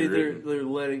 Hopefully, it's rewritten. they're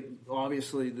letting.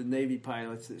 Obviously, the Navy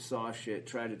pilots that saw shit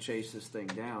tried to chase this thing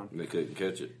down. And they couldn't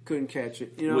catch it. Couldn't catch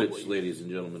it. Which, ladies and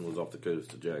gentlemen, was off the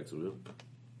coast of Jacksonville,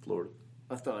 Florida.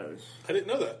 I thought it was. I didn't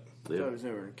know that. I thought it was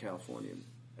over in California.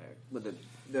 But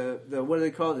the what do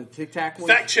they call it? The Tic Tac one.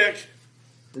 Fact check.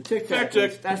 The Tic Tac Fact check.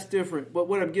 ones, that's different. But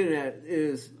what I'm getting at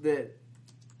is that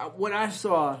what I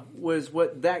saw was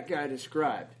what that guy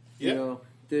described. Yeah. You know,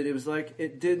 that it was like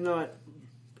it did not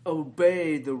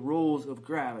obey the rules of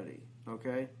gravity.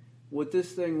 Okay, what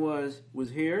this thing was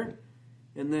here,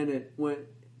 and then it went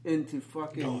into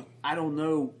fucking Gone. I don't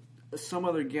know some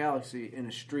other galaxy in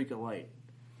a streak of light.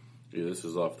 Yeah, this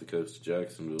is off the coast of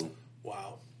Jacksonville.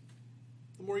 Wow.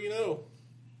 The more you know.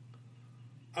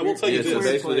 I will tell Yeah, you so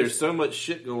this. basically, there's so much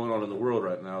shit going on in the world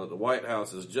right now that the White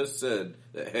House has just said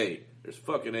that, hey, there's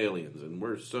fucking aliens, and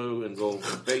we're so engulfed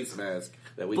in face masks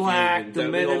that we Black, can't the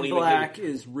even, Men we don't in even Black care.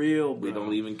 is real, bro. We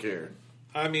don't even care.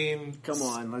 I mean, Come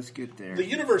on, let's get there. the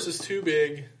universe is too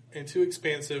big and too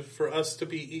expansive for us to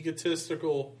be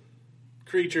egotistical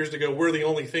creatures to go, we're the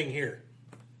only thing here.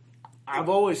 I've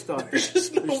always thought There's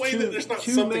just no way that there's not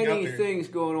too something many out there. things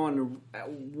going on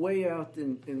way out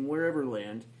in wherever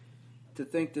land to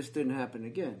think this didn't happen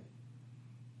again.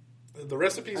 The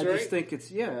recipe's I right. just think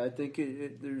I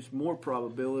think there's more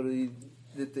probability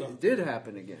that it did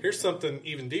happen again. Here's something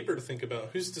even deeper to think about.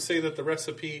 Who's to say that the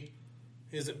recipe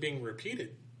isn't being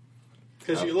repeated?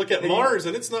 Because you look at Mars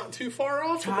and it's not too far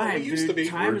off from what we used to be.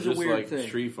 Time We're is a just weird like thing.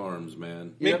 tree farms,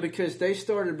 man. Yeah, because they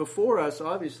started before us.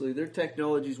 Obviously, their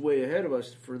technology's way ahead of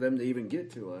us for them to even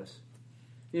get to us.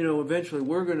 You know, eventually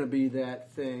we're going to be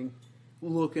that thing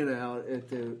looking out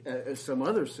at some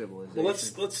other civilization. Well,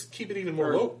 let's keep it even more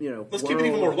Or, local. you know, Let's keep it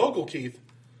even world. more local, Keith.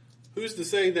 Who's to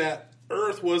say that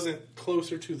Earth wasn't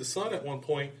closer to the sun at one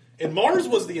point, and Mars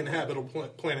was the inhabitable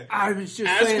planet? I was just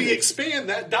As saying we this. expand,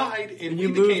 that died, and You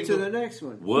we move became to the next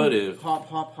one. What if Hop,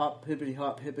 hop, hop, hippity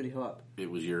hop, hippity hop. it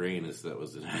was Uranus that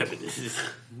was inhabited?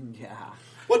 Yeah.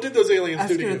 What did those aliens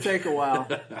That's do to going you? to take a while.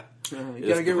 You It's got to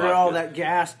the get rid of all vodka. that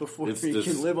gas before It's you this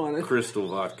can live on it. crystal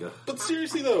vodka. But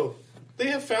seriously, though, they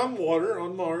have found water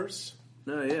on Mars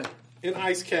No, yeah. in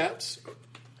ice caps.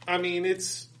 I mean,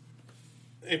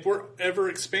 if we're ever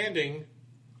expanding,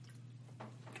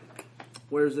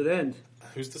 Where does it end?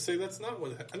 who's to say that's not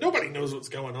what? Nobody knows what's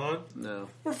going on. No.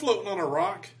 We're floating on a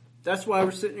rock, That's why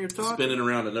we're sitting here talking. Spinning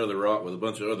around another rock with a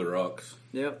bunch of other rocks.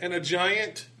 Yep. and a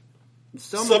giant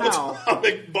Somehow,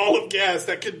 subatomic ball of gas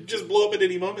that could just blow up at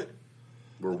any moment.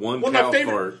 We're one One of cow my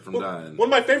favorite fart from dying. One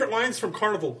of my favorite lines from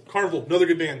Carnival, another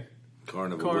good band.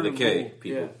 Carnival with a K,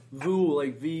 people. Yeah. Vool,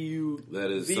 like V-U. That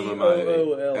is some of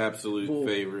V-O-O-L. my absolute Vool.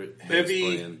 favorite bass Heavy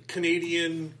playing.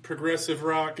 Canadian progressive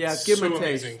rock. Yeah, give so him a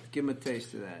taste. amazing. Give him a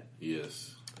taste of that.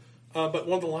 Yes. But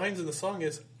one of the lines in the song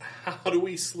is, "How do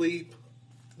we sleep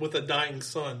with a dying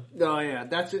sun?" Oh, yeah.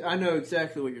 That's it. I know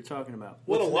exactly what you're talking about.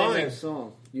 What What's a the name of line. that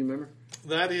song? You remember?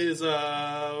 That is,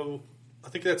 I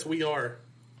think that's "We Are."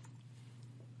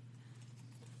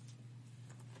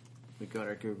 We got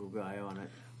our Google guy on it.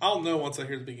 I'll know once I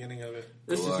hear the beginning of it.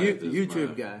 This Goliath is is YouTube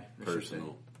my guy. I should say.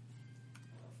 Personal.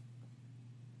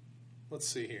 Let's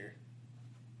see here.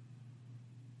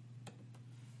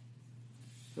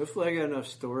 Hopefully I got enough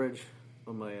storage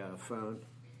on my phone.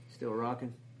 Still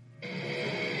rocking.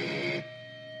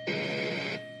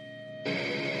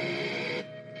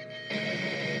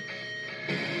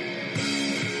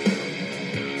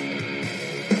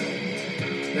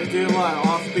 They do a lot of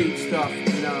offbeat stuff,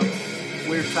 you know,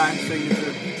 weird time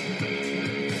signature.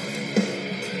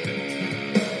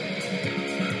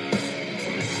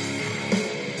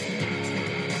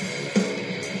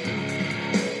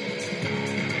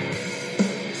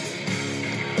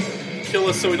 Kill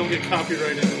us so we don't get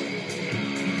copyrighted.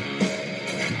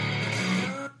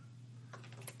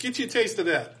 Get you a taste of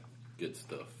that. Good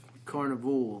stuff.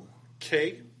 Carnival.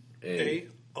 Karnivool.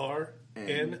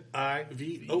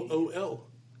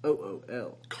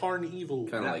 OOL. Carnival.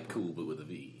 Kind of like cool, but with a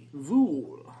V.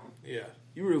 Vool. Yeah.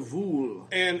 You're a vool.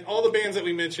 And all the bands that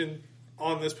we mentioned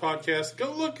on this podcast,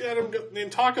 go look at them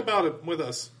and talk about it with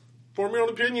us. Form your own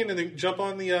opinion and then jump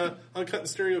on the Uncut and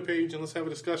Stereo page and let's have a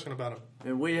discussion about them.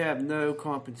 And we have no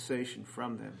compensation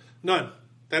from them. None.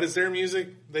 That is their music.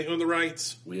 They own the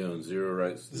rights. We own zero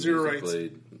rights. To Zero music rights.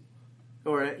 Played.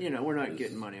 Or, you know, we're not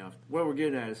getting money off. What we're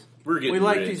getting at is, We're getting we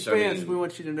like rich. these I fans. mean, We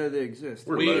want you to know they exist.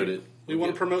 We're loaded. We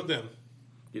want to promote them.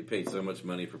 Get paid so much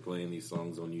money for playing these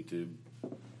songs on YouTube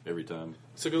every time.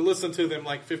 So go listen to them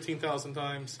like 15,000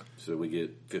 times. So we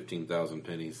get 15,000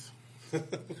 pennies.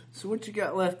 So what you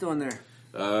got left on there?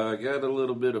 I got a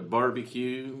little bit of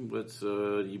barbecue. What's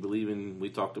you believe in? We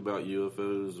talked about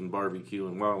UFOs and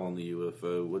barbecuing while on the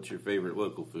UFO. What's your favorite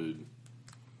local food?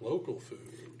 Local food.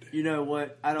 You know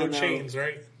what? I don't No know. chains,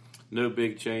 right? No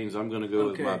big chains. I'm going to go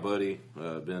Okay. with my buddy.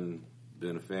 Been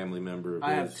a family member of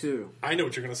I his. have two. I know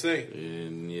what you're going to say.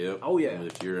 And yep. Oh, yeah.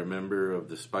 If you're a member of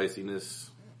the Spiciness,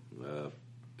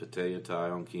 Pattaya Thai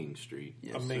on King Street.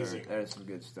 Yes, Amazing. Sir. That is some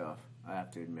good stuff. I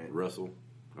have to admit. Russell,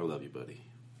 I love you, buddy.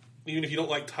 Even if you don't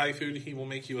like Thai food, he will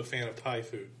make you a fan of Thai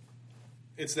food.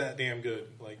 It's that damn good.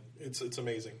 Like, it's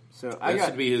amazing. So I That got.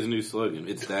 should be his new slogan.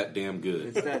 It's that damn good.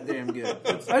 It's that damn good.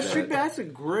 that. That's a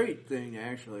great thing,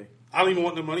 actually. I don't even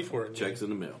want no money for it. Checks in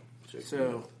the mail. Checks in the So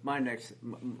mail. my next,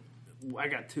 I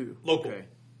got two. Local. Okay.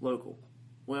 Local.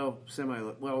 Well,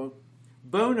 well,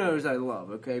 Bono's I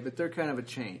love. Okay, but they're kind of a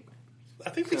chain. I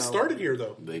think they So- started here,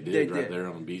 though. They did They right did. there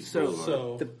on Beach So-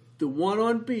 Boulevard. The one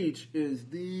on Beach is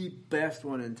the best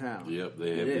one in town. Yep,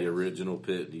 they have It the is. original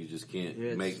pit. You just can't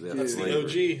It's make that good. That's the flavor.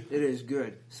 OG. It is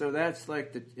good. So that's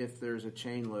like if there's a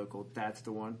chain local, that's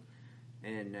the one.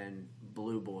 And then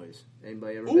Blue Boys.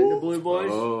 Anybody ever been to Ooh. Blue Boys?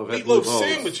 Oh, I've had Blue Meatloaf Balls.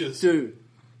 sandwiches. Dude,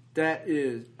 that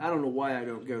is. I don't know why I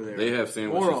don't go there. They have More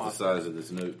sandwiches the often. size of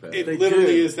this notepad. It They literally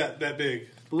do. is that big.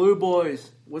 Blue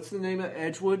Boys. What's the name of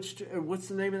Edgewood? What's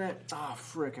the name of that? Oh,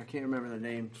 frick. I can't remember the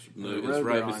name. No, The it's road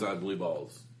right they're on. beside Blue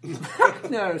Balls.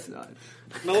 No, it's not.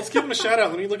 Now, let's give them a shout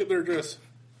out. Let me look at their address.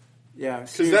 Yeah,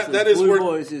 seriously, that is Blue worth-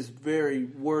 Boys is very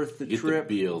worth the Get trip.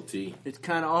 the BLT. It's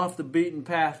kind of off the beaten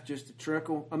path, just a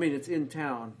trickle. I mean, it's in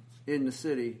town, in the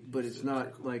city, but it's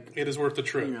not like, It is worth the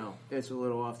trip. you know, it's a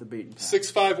little off the beaten path.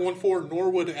 6514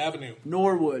 Norwood Avenue.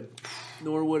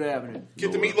 Norwood Avenue.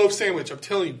 Get the meatloaf sandwich. I'm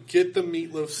telling you, get the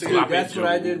meatloaf Dude, sandwich. that's what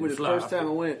I did Joe, with the sloppy. first time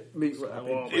I went.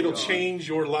 Meatloaf. It'll change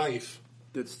your life.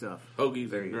 Good stuff.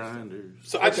 Hoagies and grinders.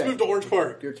 So I just Okay. moved to Orange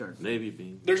Park. Your turn. Navy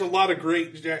beans. There's a lot of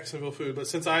great Jacksonville food, but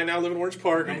since I now live in Orange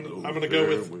Park, I'm going to go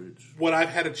with what I've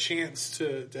had a chance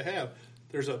to have.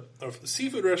 There's a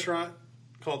seafood restaurant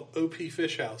called OP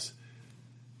Fish House.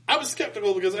 I was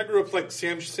skeptical because I grew up like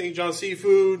St. John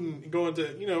Seafood and going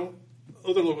to, you know,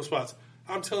 other local spots.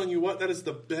 I'm telling you what, that is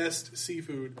the best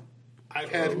seafood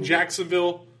I've had in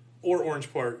Jacksonville or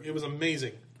Orange Park. It was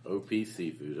amazing. OP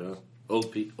Seafood, huh?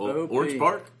 OP. OP. Orange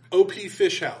Park? OP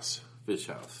Fish House. Fish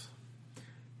House.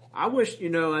 I wish, you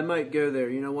know, I might go there.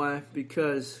 You know why?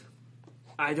 Because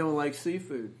I don't like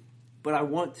seafood. But I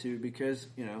want to because,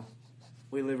 you know,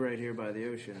 we live right here by the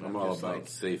ocean. and I'm all just about like,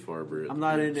 safe harbor. I'm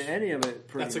not into any of it.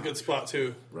 That's a good spot,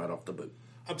 too. Right off the boat.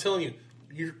 I'm telling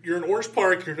you, you're in Orange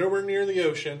Park. You're nowhere near the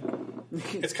ocean.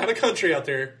 It's kind of country out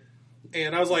there.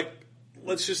 And I was like,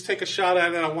 let's just take a shot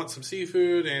at it. I want some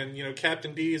seafood. And, you know,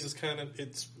 Captain D's is kind of,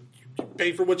 it's, you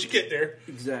pay for what you get there.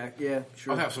 Exact. Yeah,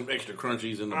 sure. I'll have some extra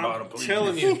crunchies in the bottom, I'm please.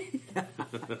 telling you.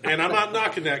 And I'm not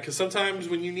knocking that because sometimes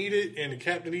when you need it and the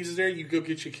Captain D's is there, you go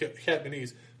get your Captain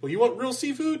D's. Well, you want real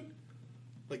seafood?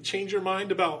 Like change your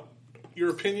mind about your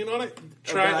opinion on it?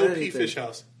 Try About OP anything. Fish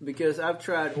House. Because I've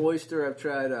tried oyster, I've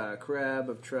tried crab,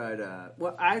 I've tried.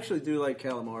 Well, I actually do like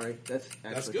calamari. That's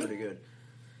actually good. pretty good.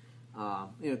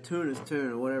 You know, tuna's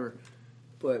tuna, whatever.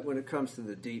 But when it comes to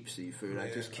the deep seafood, I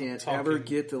just can't talking- ever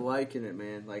get to liking it,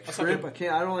 man. Like I'm shrimp, talking-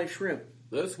 I don't like shrimp.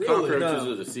 Those Really? cockroaches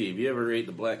No. of the sea. Have you ever ate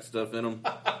the black stuff in them?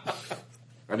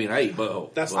 I mean, I eat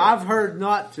butthole. That's- but I've heard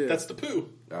not to. That's the poo.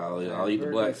 I'll eat the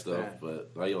heard black it's stuff, bad.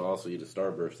 but I'll also eat a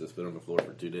Starburst that's been on the floor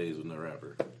for 2 days with no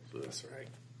wrapper. So. That's right.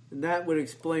 And that would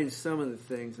explain some of the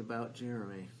things about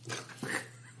Jeremy.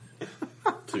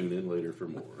 Tune in later for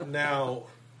more. Now,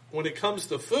 when it comes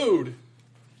to food,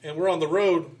 and we're on the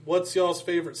road, what's y'all's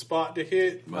favorite spot to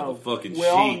hit? Motherfucking we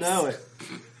all Sheets. know it.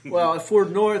 Well, if we're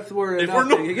northward If enough,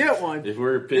 we're you get one. If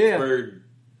we're Pittsburgh,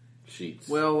 Sheets.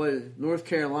 Well, North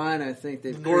Carolina, I think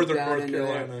they've Northern creeped down North into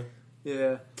Carolina. that.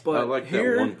 Yeah, but I like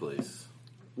here, that one place.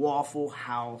 Waffle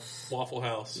House. Waffle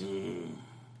House.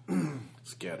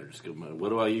 Scattered. What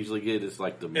do I usually get? It's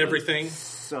like the Everything.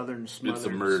 Southern smothered. It's a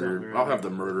murder. something. I'll have the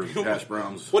murder hash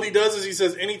browns. What he does is he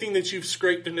says anything that you've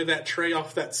scraped into that tray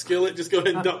off that skillet, just go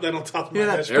ahead and dump that on top of Yeah,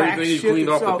 my that's hash brown. Everything you shit cleaned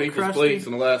that's off the all people's crusty. plates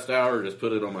in the last hour, just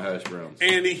put it on my hash browns.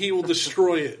 And he will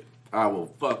destroy it. I will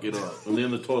fuck it up. And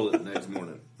in the toilet the next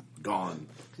morning. Gone.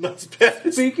 That's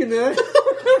bad. Speaking of,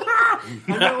 I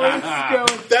know where this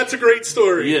is going. That's a great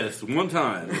story. Yes, one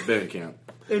time at band camp.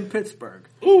 In Pittsburgh,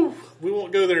 Ooh, we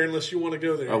won't go there unless you want to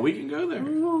go there. Oh, we can go there.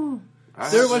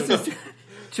 there was a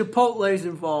Chipotle's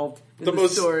involved in the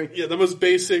story. The most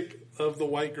basic of the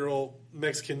white girl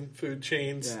Mexican food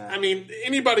chains. Yeah. I mean,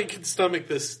 anybody can stomach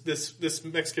this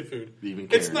Mexican food. Even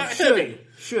It's Karen. not heavy.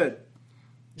 Should.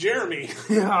 Jeremy,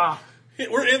 Yeah.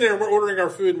 we're in there and we're ordering our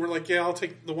food and we're like, yeah, I'll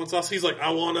take the one sauce. He's like, I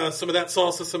want some of that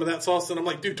salsa, some of that salsa. And I'm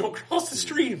like, dude, don't cross the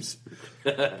streams.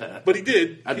 But he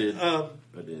did. I did. I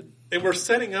did. And we're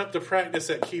setting up to practice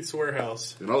at Keith's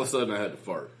warehouse. And all of a sudden I had to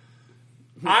fart.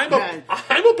 I'm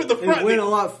up in the It front. went a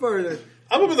lot further.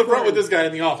 I'm up in the front with this guy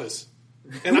in the office.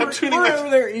 And I'm tuning We're my... over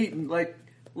there eating, like,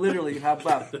 literally, how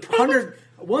about 100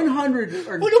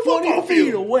 or Like a football 20 feet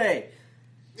field. away.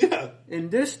 Yeah. And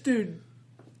this dude,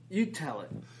 you tell it.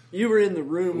 You were in the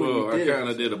room when Well, you I did kind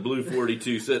of did a Blue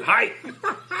 42 set height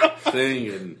thing,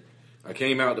 and I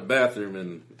came out the bathroom,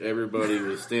 and everybody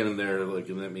was standing there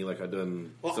looking at me like I'd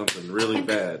done something really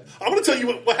bad. I'm going to tell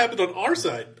you what happened on our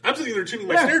side. I'm sitting there tuning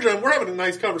my snare drum. We're having a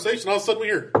nice conversation. All of a sudden we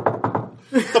hear...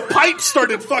 The pipe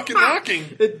started fucking knocking.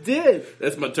 It did.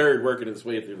 That's my turd working its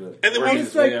way through the... And then I we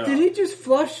was like, did he just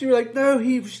flush? You were like, no,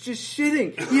 he was just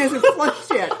shitting. He hasn't flushed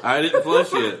yet. I didn't flush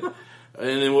it.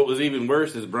 And then what was even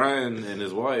worse is Brian and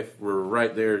his wife were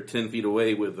right there 10 feet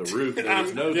away with the roof. There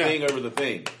was no thing over the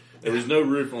thing. There was no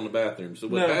roof on the bathroom. So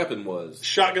what happened was...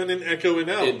 Shotgun and echoing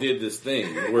out. It did this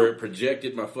thing where it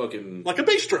projected my fucking... Like a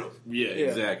bass drum. Yeah,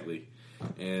 exactly.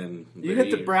 And You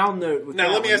hit the brown note with Now,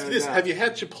 that let me one, ask you no this. doubt. Have you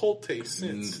had Chipotle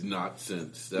since? Not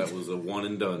since. That was a one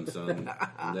and done, son.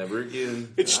 Never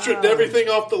again. It stripped everything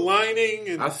off the lining.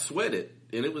 And I sweated,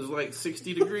 and it was like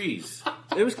 60 degrees.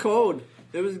 It was cold.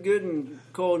 It was good and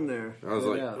cold in there. I was No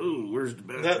like, doubt. ooh, where's the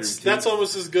bathroom? that's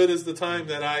almost as good as the time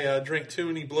that I drank too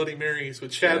many Bloody Marys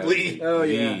with Chad Lee. Oh,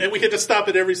 yeah. And we had to stop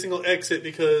at every single exit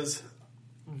because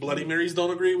Bloody Marys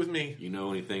don't agree with me. You know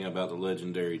anything about the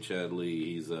legendary Chad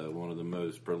Lee? He's one of the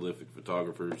most prolific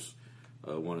photographers,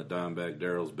 one of Dimebag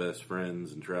Darrell's best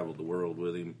friends, and traveled the world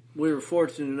with him. We were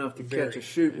fortunate enough to catch a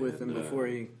shoot with him And, before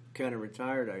he kind of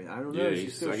retired. I don't know. Yeah, Is he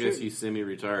still I guess shooting? he's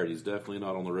semi-retired. He's definitely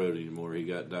not on the road anymore. He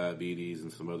got diabetes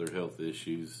and some other health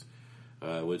issues,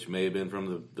 which may have been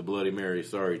from the Bloody Mary.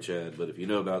 Sorry, Chad, but if you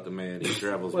know about the man, he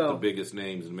travels with the biggest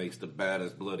names and makes the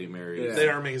baddest Bloody Marys. Yeah. They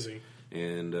are amazing.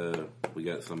 And we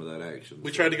got some of that action.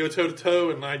 We tried to go toe to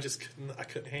toe, and I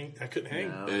couldn't hang.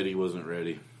 No. Eddie wasn't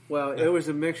ready. Well, it was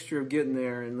a mixture of getting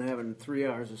there and having 3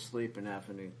 hours of sleep and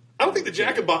having to... I don't think the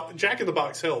Jack in the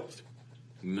Box helped.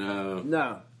 No,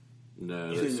 No.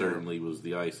 that certainly was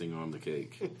the icing on the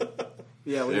cake.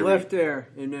 Yeah, we left there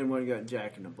and then went and got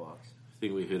Jack in the Box. I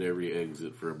think we hit every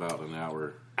exit for about an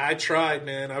hour. I tried,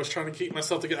 man. I was trying to keep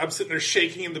myself together. I'm sitting there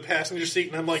shaking in the passenger seat,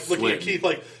 and I'm like looking at Keith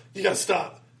like, you gotta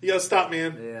stop. You gotta stop,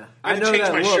 man. Yeah. I I had to know change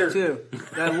that my look, shirt. too.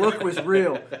 That look was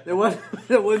real. There wasn't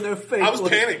no fake I was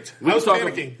look. panicked. I was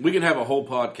panicking. We can have a whole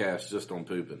podcast just on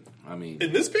pooping. I mean,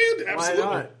 In this band? Why Absolutely.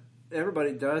 not?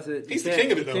 Everybody does it. He's You the can't-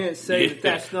 king of it, though. You can't say that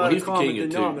that's not Well, a he's the common king of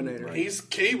denominator.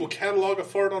 tooting, He will catalog a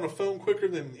fart on a phone quicker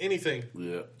than anything.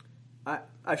 yeah,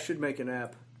 I should make an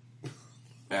app.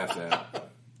 ass out.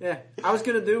 Yeah, I was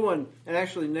going to do one and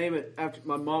actually name it after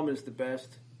my mom is the best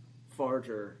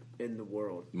farter in the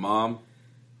world. Mom,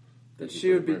 And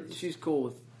she would be. She's cool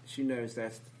with. She knows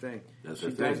that's the thing. that's she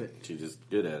her does thing. it. She's just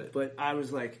good at it. But I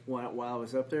was like, while I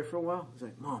was up there for a while, I was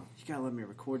like, Mom, you gotta let me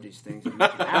record these things and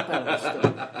make an app out of this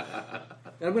stuff.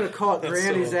 And I'm gonna call it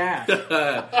Granny's Ass.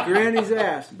 Granny's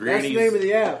Ass. That's the Granny's- name of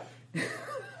the app.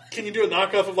 Can you do a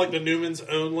knockoff of like the Newman's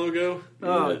own logo?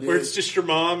 Oh, Yeah. Where it's just your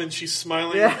mom and she's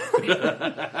smiling.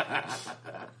 Yeah.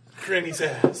 Granny's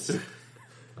ass.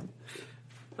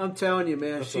 I'm telling you,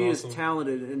 man, That's she awesome. is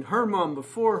talented. And her mom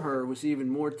before her was even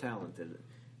more talented.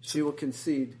 She will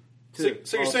concede. So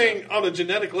you're saying on a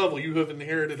genetic level you have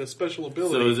inherited a special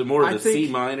ability. So is it more I of the C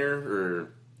think- minor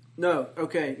or? No,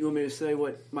 okay. You want me to say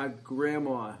what my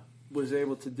grandma was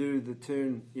able to do? The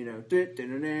tune, you know,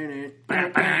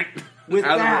 with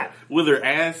Out of that. her- with her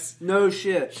ass. No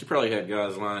shit. She probably had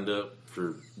guys lined up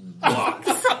for blocks.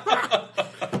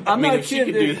 I'm I mean, not if she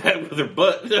kidding, could do dude. that with her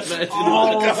butt, imagine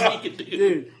Oh, what else she could do.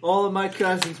 Dude, all of my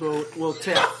cousins will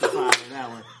testify to that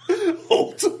one.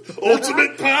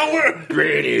 Ultimate power.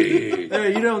 Granny.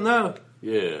 Hey, you don't know.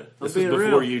 Yeah, this is being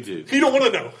before real. YouTube. You don't want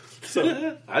to know.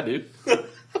 So, I do.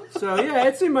 So yeah,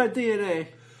 it's in my DNA.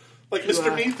 like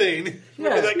Mr. Methane.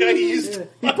 Remember Yeah. that guy he used?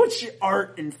 Yeah. He puts your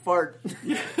art and fart.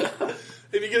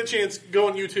 If you get a chance, go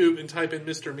on YouTube and type in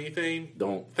Mr. Methane.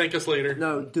 Don't Thank us later.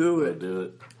 No, do it. do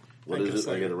it. What Thank is us it?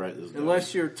 I later. got to write this down.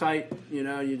 Unless you're tight, you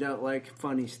know, you don't like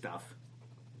funny stuff.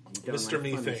 You don't Mr. like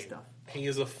funny Methane. stuff. He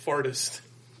is a fartist.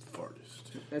 Fartist.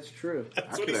 That's true. That's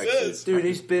I what he could actually- says. Dude,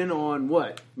 he's been on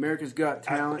what? America's Got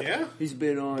Talent? yeah. He's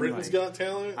been on. Britain's like, Got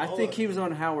Talent. I all think that. he was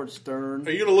on Howard Stern.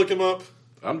 Are you going to look him up?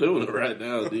 I'm doing it right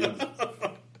now, dude.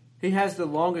 He has the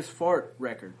longest fart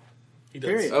record. He does.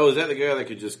 Period. Oh, is that the guy that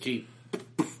could just keep?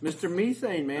 Mr.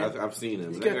 Methane, man. I've seen him.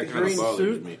 He's That got guy the kind of green bothers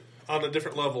suit. me. On a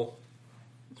different level.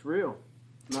 It's real.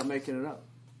 I'm not making it up.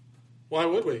 Why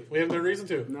would we? We have no reason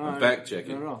to. No, I'm fact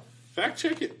checking. Not at all. Fact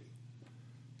check it.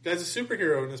 Guy's a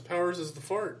superhero and his powers is the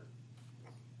fart.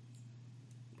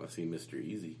 I see Mr.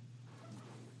 Easy.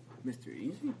 Mr.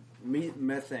 Easy?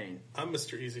 Methane. I'm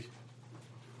Mr. Easy.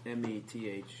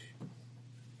 METH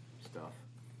stuff.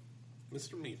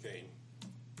 Mr. Methane.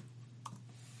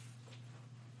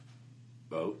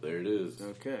 Oh, there it is.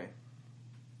 Okay.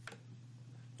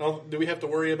 Oh, do we have to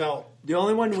worry about The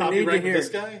only one we need to copyright hear. this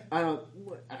guy? I don't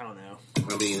know.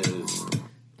 I mean, it is.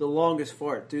 The longest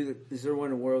fart, dude. Is there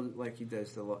one in the world like he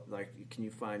does? Like, can you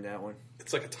find that one?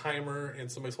 It's like a timer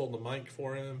and somebody's holding the mic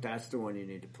for him. That's the one you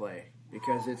need to play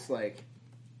because it's like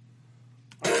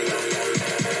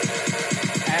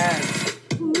ads.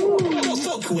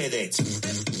 Fuck with it.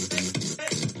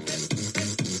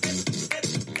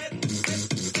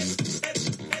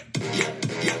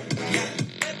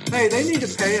 Hey, they need to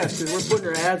pay us because we're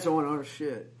putting their ads on our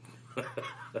shit.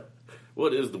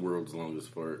 What is the world's longest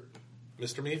fart?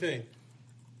 Mr. Methane.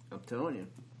 I'm telling you,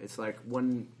 it's like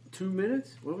 2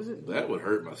 minutes. What was it? That would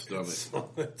hurt my stomach.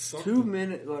 It's something. 2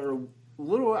 minutes or a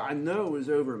little. I know it was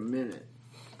over a minute.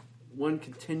 One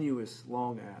continuous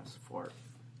long ass fart.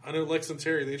 I know Lex and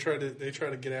Terry, they try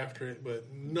to get after it, but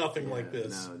nothing like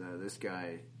this. No, this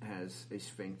guy has a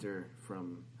sphincter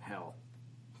from hell.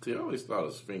 See, I always thought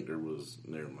a sphincter was.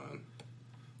 Never mind.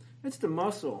 It's the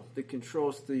muscle that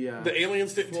controls the. The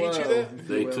aliens didn't teach you flow, that? if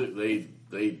They you will. took.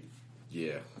 They.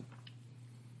 Yeah.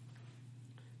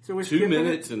 So we're 2 skipping it?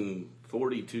 minutes and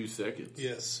 42 seconds.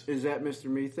 Yes. Is that Mr.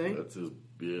 Methane? That's his.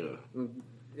 Yeah.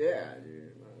 Yeah,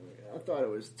 dude. I thought it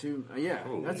was 2. Yeah,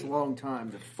 Holy. that's a long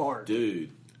time to fart. Dude.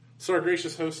 So our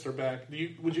gracious hosts are back.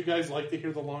 Would you guys like to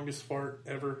hear the longest fart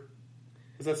ever?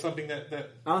 Is that something that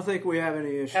I don't think we have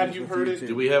any issues. Have you with heard it? YouTube.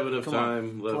 Do we have enough Come on,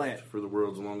 time play left it. for the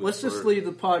world's longest Let's just fart? leave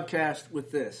the podcast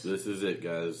with this. This is it,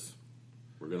 guys.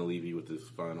 We're going to leave you with this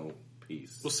final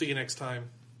piece. we'll see you next time?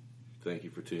 Thank you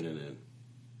for tuning in.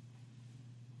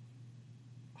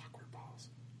 Awkward pause.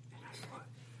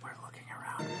 We're looking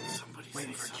around, Somebody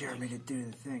waiting say for something. Jeremy to do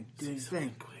the thing. Do Say the something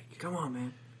thing. quick. Come on,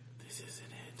 man. This isn't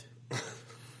it.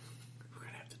 We're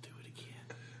going to have to do it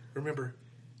again. Remember,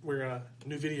 we're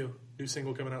new video, new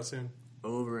single coming out soon.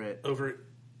 Over it. Over it.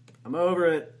 I'm over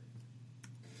it.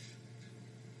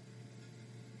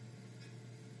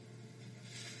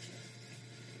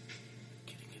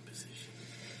 Getting in position.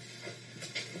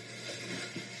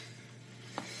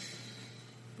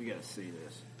 We gotta see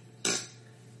this.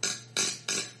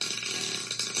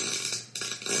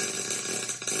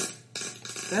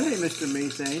 That ain't Mr.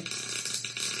 Methane.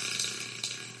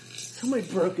 Somebody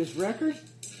broke his record?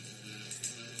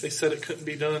 They said it couldn't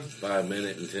be done. 5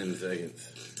 minutes and 10 seconds.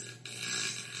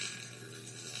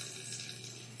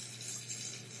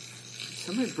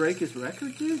 Somebody break his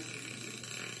record, dude?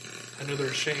 I know they're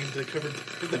ashamed. They covered.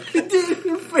 Dude,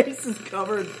 your face is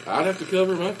covered. I'd have to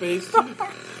cover my face, too.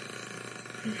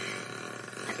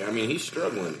 I mean, he's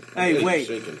struggling. Hey, He's wait.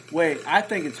 shaking. Wait, I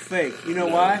think it's fake. You know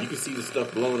You why? You can see the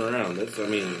stuff blowing around. That's, I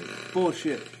mean,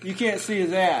 Bullshit. You can't see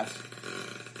his ass.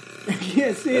 You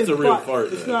can't see That's his a real butt.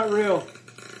 fart, It's though. not real.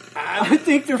 I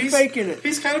think they're faking it.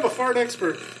 He's kind of a fart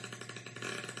expert.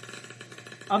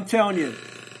 I'm telling you,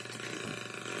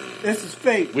 this is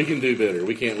fake. We can do better.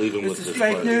 We can't leave them This with is this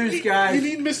fake part. news, You guys.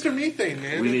 need Mr. Methane,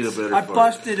 man. We need a better I part.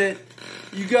 busted it.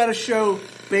 You got to show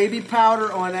baby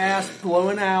powder on ass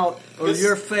blowing out, or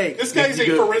you're fake. This guy's a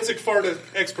You go- forensic fart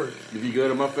expert. If you go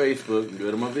to my Facebook and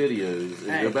go to my videos and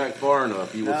Hey. go back far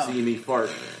enough, you will No. see me fart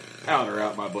powder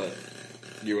out my butt.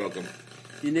 You're welcome.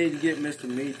 You need to get Mr.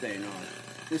 Methane on.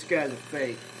 This guy's a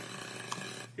fake.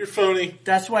 You're phony.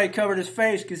 That's why he covered his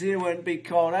face, because he wouldn't be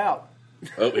called out.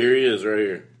 Oh, here he is, right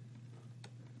here.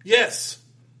 Yes.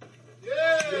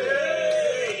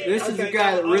 This is the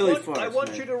guy that really farts. I want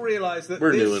man. you to realise that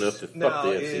We're this new enough to fuck now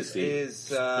the is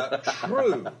FCC.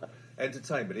 true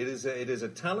entertainment. It is a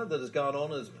talent that has gone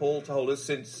on, as Paul told us,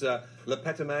 since Le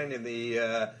Pétomane in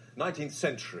the 19th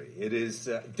century. It is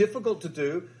difficult to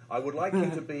do. I would like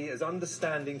him to be as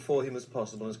understanding for him as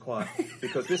possible, as quiet,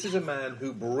 because this is a man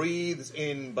who breathes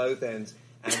in both ends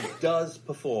and does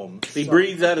perform. He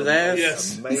breathes out his ass?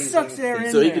 Yes. He sucks air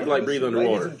in So he there. could like breathe Ladies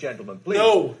underwater. and gentlemen, please.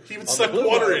 No, he would On suck the blue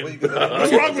water bar, in. we're gonna-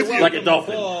 What's wrong with you? Like a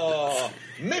dolphin. For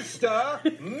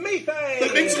Mr. Methane.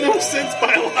 That makes no sense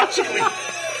biologically.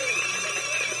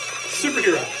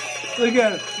 Superhero. Look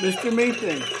at him, Mr.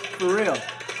 Methane. For real.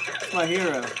 My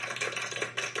hero.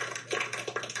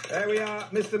 There we are.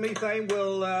 Mr. Methane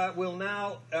will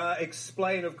now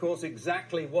explain, of course,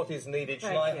 exactly what is needed. Shall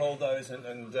Thank I you. hold those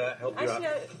and help you Actually,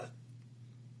 out?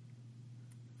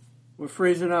 We're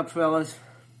freezing up, fellas.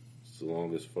 It's the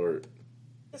longest fart.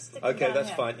 just stick it Okay, down that's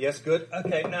here. fine. Yes, good.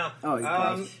 Okay, now, Oh, he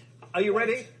passed. are you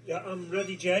ready? Yeah, I'm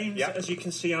ready, James. Yeah. As you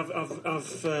can see,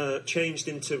 I've changed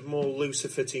into more looser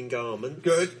fitting garments.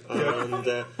 Good, And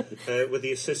with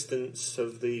the assistance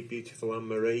of the beautiful Anne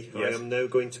Marie, Yes. I am now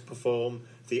going to perform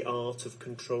the art of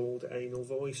controlled anal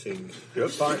voicing.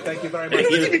 Good, fine. Thank you very much. You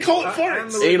don't even call it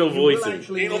farts. Anne-Marie, Anal you will voicing.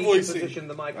 actually Anal need voicing. to position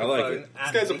the microphone I like it.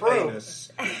 at This guy's a the pro.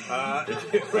 anus. Thank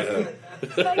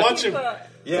Watch you him. for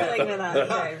Yeah. telling me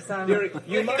that, James.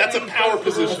 You might That's a power That's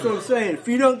position. what I'm saying. If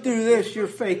you don't do this, you're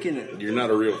faking it. You're not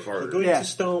a real We're fart. going Yeah. to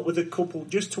start with a couple,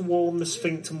 just to warm the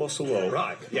sphincter muscle up.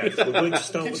 Right, yes. We're going to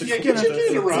start with a Get couple your of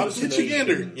gander, Rob. Get your intonations.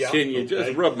 gander. Yeah. Can you just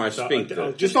Okay. rub my So sphincter?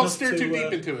 I'll Just don't have stare to, too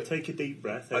deep into it. Take a deep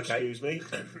breath. Okay. Excuse me.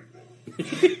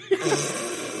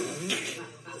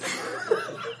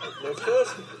 Now,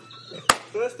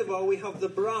 first of all, we have the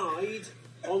bride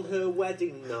on her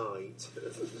wedding night.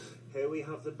 Here we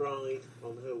have the bride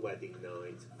on her wedding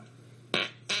night.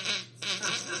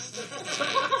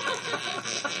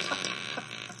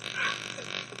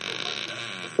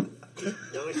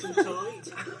 Nice and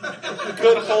tight.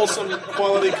 Good, wholesome,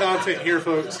 quality content here,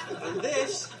 folks. And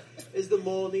this is the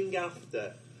morning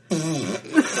after.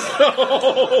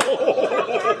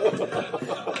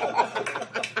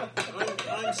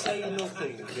 I'm saying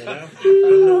nothing, you know.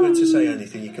 I'm not going to say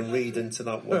anything. You can read into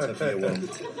that whatever you want.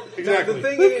 Exactly. The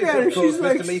thing Look is, at her, of course, she's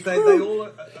like Mr. Methane, they screwed. all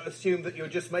assume that you're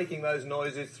just making those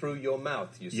noises through your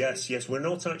mouth, you see. Yes, we're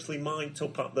not actually mic'd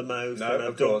up at the mouth, No, and I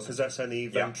of don't course. possess any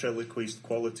ventriloquist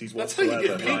qualities That's how you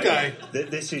whatsoever. get pink eye.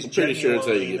 This is pretty sure it's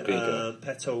how you get genuine pink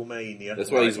eye. petomania.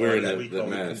 That's why he's wearing As that- we that call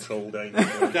it, mask. controlled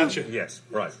anal. Gotcha. Yes,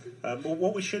 right. But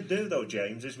what we should do, though,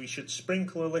 James, is we should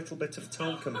sprinkle a little bit of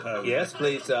talcum powder. Yes,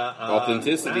 please.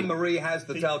 Authenticity. Anne-Marie has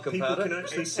the talcum People powder. can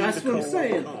actually see That's the what I'm coal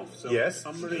saying. off. So, Yes.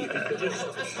 Anne-Marie, if you could just...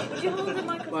 Would you hold the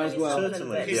microphone Might as well. a little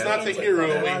Certainly. bit? He's Yeah. not the hero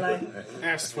While we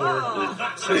asked for.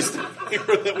 He's the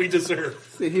hero that we deserve.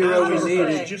 It's the hero we sorry.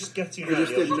 needed. Just getting We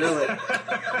just ready. didn't know it.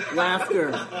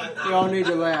 Laughter. We all need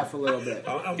to laugh a little bit.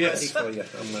 I'm Yes. ready for you,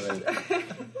 Anne-Marie.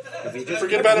 If you just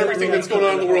Forget about everything that's going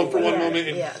on in the world for one Yeah, moment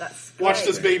and yeah, that's watch great.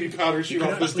 this baby powder You shoot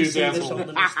can off this actually dude's see this on asshole.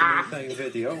 the Mr. Methane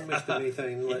video. Mr.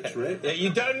 Methane, let's rip. Yeah, you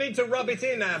don't need to rub it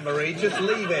in, Anne-Marie. Just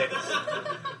leave it.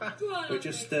 We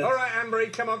just... All right, Anne-Marie,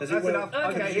 come on. Is That's it well? enough. Can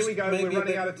Okay, you here we just go. maybe We're a running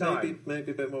bit- out of time.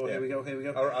 Maybe a bit more. Yeah. Here we go, here we go.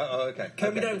 Okay.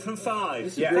 Count me Okay. down from 5.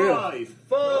 This is Yeah. real. 5.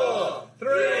 4,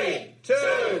 3, 2,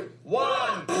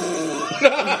 1.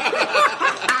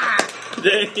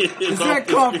 Is that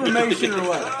confirmation or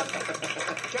what?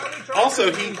 Shall we try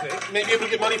Also, some he music? may be able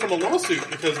to get money from a lawsuit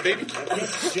because baby.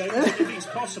 Yes, James, if it's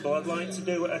possible, I'd like to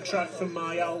do a track from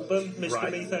my album,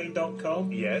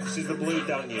 MrMethane.com. Yes. This is the Blue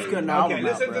Danube. Got an album Okay,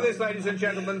 out, listen bro. to this, ladies and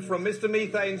gentlemen, from Mr.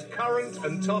 Methane's current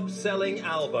and top-selling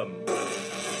album.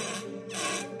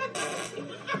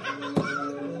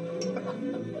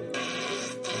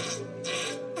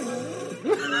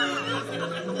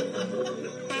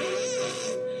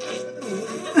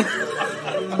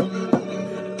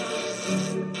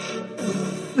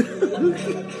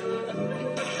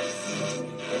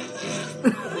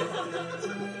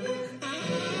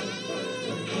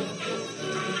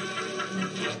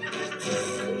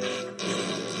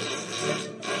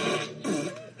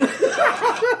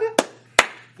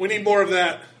 We need more of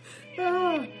that.